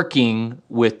 you're working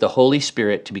with the Holy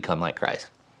Spirit to become like Christ.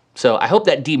 So I hope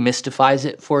that demystifies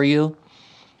it for you.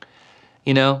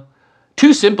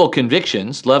 Two simple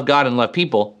convictions, love God and love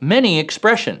people, many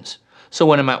expressions. So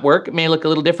when I'm at work, it may look a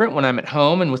little different. When I'm at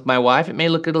home and with my wife, it may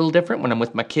look a little different. When I'm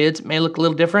with my kids, it may look a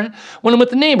little different. When I'm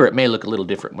with the neighbor, it may look a little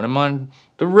different. When I'm on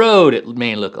the road, it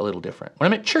may look a little different. When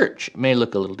I'm at church, it may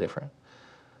look a little different.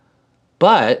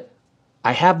 But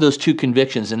I have those two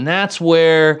convictions, and that's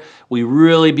where we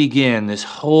really begin this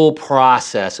whole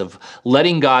process of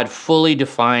letting God fully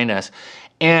define us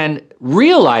and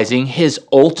realizing his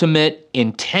ultimate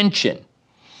intention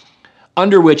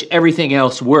under which everything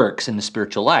else works in the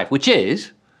spiritual life, which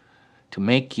is to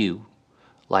make you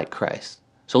like Christ.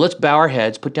 So let's bow our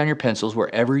heads, put down your pencils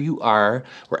wherever you are,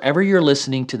 wherever you're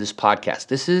listening to this podcast.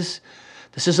 This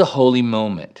is a holy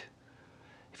moment.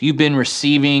 If you've been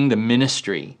receiving the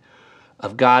ministry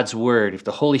of God's word, if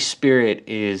the Holy Spirit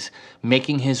is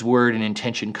making his word and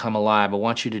intention come alive, I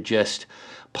want you to just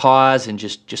pause and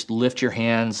just lift your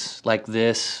hands like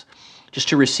this, just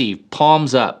to receive,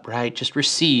 palms up, right? Just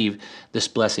receive this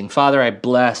blessing. Father, I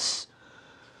bless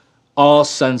all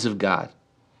sons of God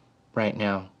right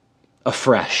now,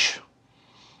 afresh.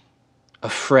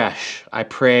 I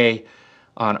pray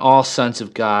on all sons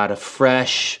of God, a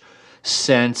fresh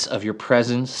sense of your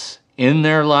presence in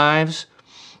their lives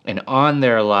and on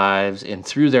their lives and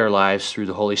through their lives through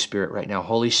the Holy Spirit right now.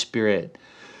 Holy Spirit,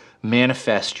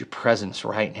 manifest your presence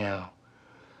right now.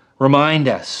 Remind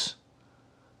us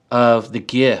of the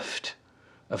gift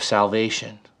of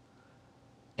salvation.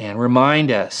 And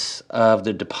remind us of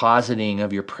the depositing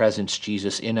of your presence,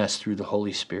 Jesus, in us through the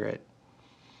Holy Spirit.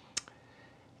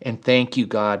 And thank you,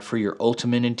 God, for your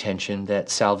ultimate intention that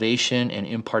salvation and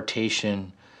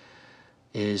impartation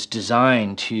is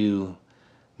designed to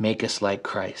make us like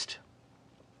Christ.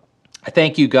 I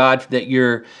thank you, God, that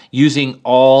you're using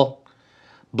all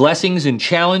blessings and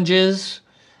challenges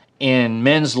in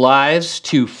men's lives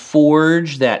to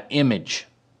forge that image.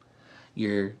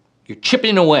 You're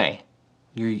chipping away.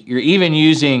 You're even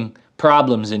using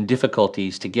problems and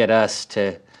difficulties to get us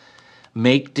to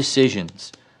make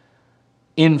decisions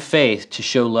in faith to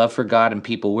show love for God and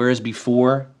people, whereas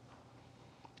before,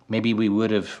 maybe we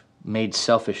would have made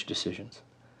selfish decisions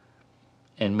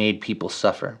and made people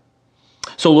suffer.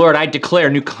 So Lord, I declare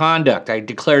new conduct. I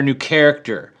declare new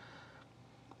character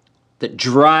that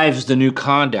drives the new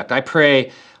conduct. I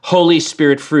pray, Holy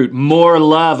Spirit fruit, more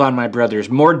love on my brothers,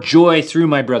 more joy through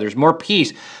my brothers, more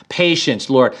peace, patience,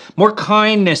 Lord, more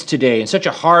kindness today in such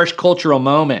a harsh cultural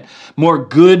moment, more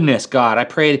goodness, God. I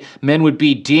pray men would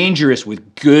be dangerous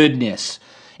with goodness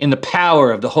in the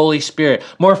power of the Holy Spirit,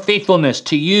 more faithfulness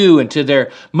to you and to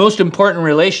their most important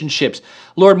relationships.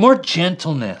 Lord, more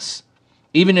gentleness,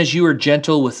 even as you are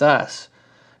gentle with us.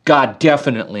 God,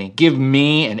 definitely give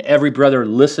me and every brother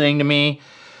listening to me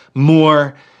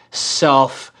more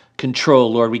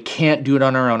self-control, Lord. We can't do it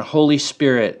on our own. Holy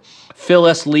Spirit, fill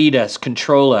us, lead us,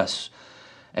 control us,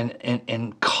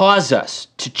 and cause us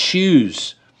to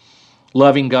choose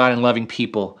loving God and loving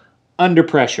people under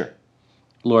pressure,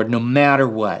 Lord, no matter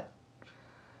what.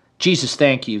 Jesus,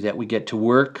 thank you that we get to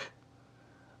work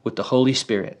with the Holy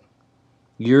Spirit,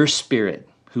 your Spirit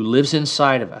who lives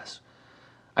inside of us.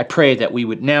 I pray that we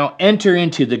would now enter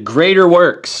into the greater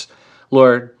works,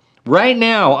 Lord, right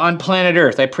now on planet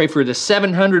Earth. I pray for the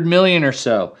 700 million or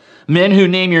so men who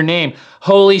name your name.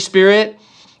 Holy Spirit,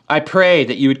 I pray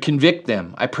that you would convict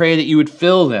them. I pray that you would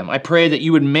fill them. I pray that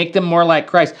you would make them more like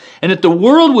Christ, and that the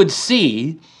world would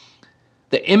see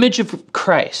the image of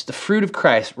Christ, the fruit of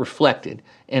Christ reflected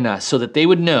in us, so that they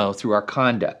would know through our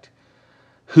conduct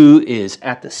who is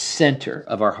at the center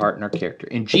of our heart and our character.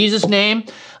 In Jesus' name,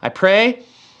 I pray.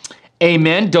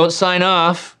 Amen. Don't sign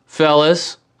off,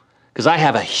 fellas, because I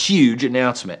have a huge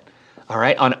announcement. All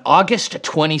right, on August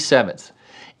 27th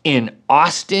in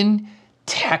Austin,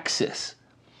 Texas,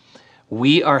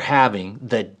 we are having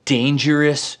the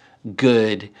Dangerous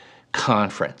Good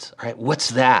Conference. All right, what's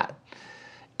that?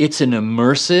 It's an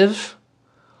immersive,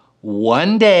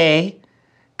 one-day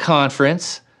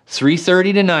conference,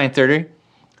 3:30 to 9:30.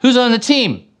 Who's on the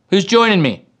team? Who's joining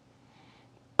me?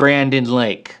 Brandon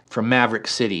Lake from Maverick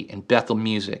City and Bethel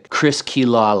Music. Chris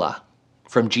Kilala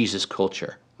from Jesus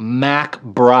Culture. Mac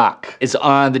Brock is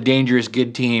on the Dangerous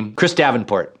Good team. Chris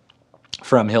Davenport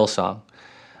from Hillsong.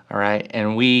 All right,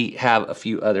 and we have a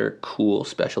few other cool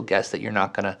special guests that you're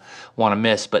not going to want to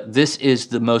miss. But this is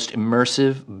the most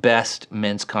immersive, best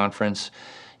men's conference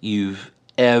you've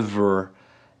ever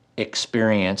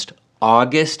experienced.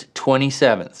 August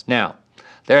 27th. Now,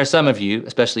 there are some of you,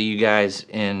 especially you guys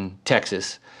in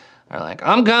Texas, are like,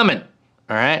 I'm coming,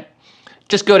 all right?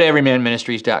 Just go to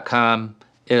everymanministries.com.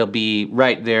 It'll be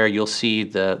right there. You'll see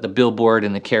the billboard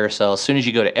and the carousel. As soon as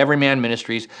you go to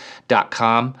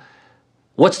everymanministries.com,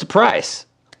 what's the price?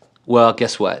 Well,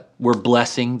 guess what? We're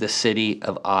blessing the city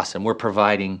of Austin. We're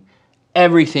providing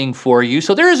everything for you.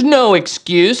 So there is no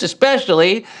excuse,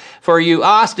 especially for you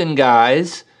Austin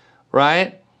guys,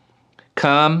 right?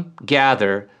 Come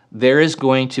gather. There is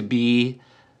going to be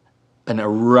an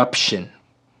eruption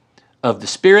of the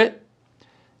Spirit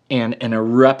and an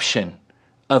eruption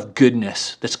of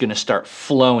goodness that's going to start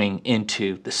flowing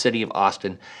into the city of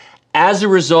Austin. As a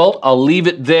result, I'll leave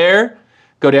it there.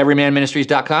 Go to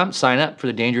everymanministries.com, sign up for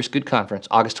the Dangerous Good Conference,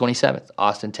 August 27th,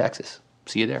 Austin, Texas.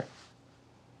 See you there.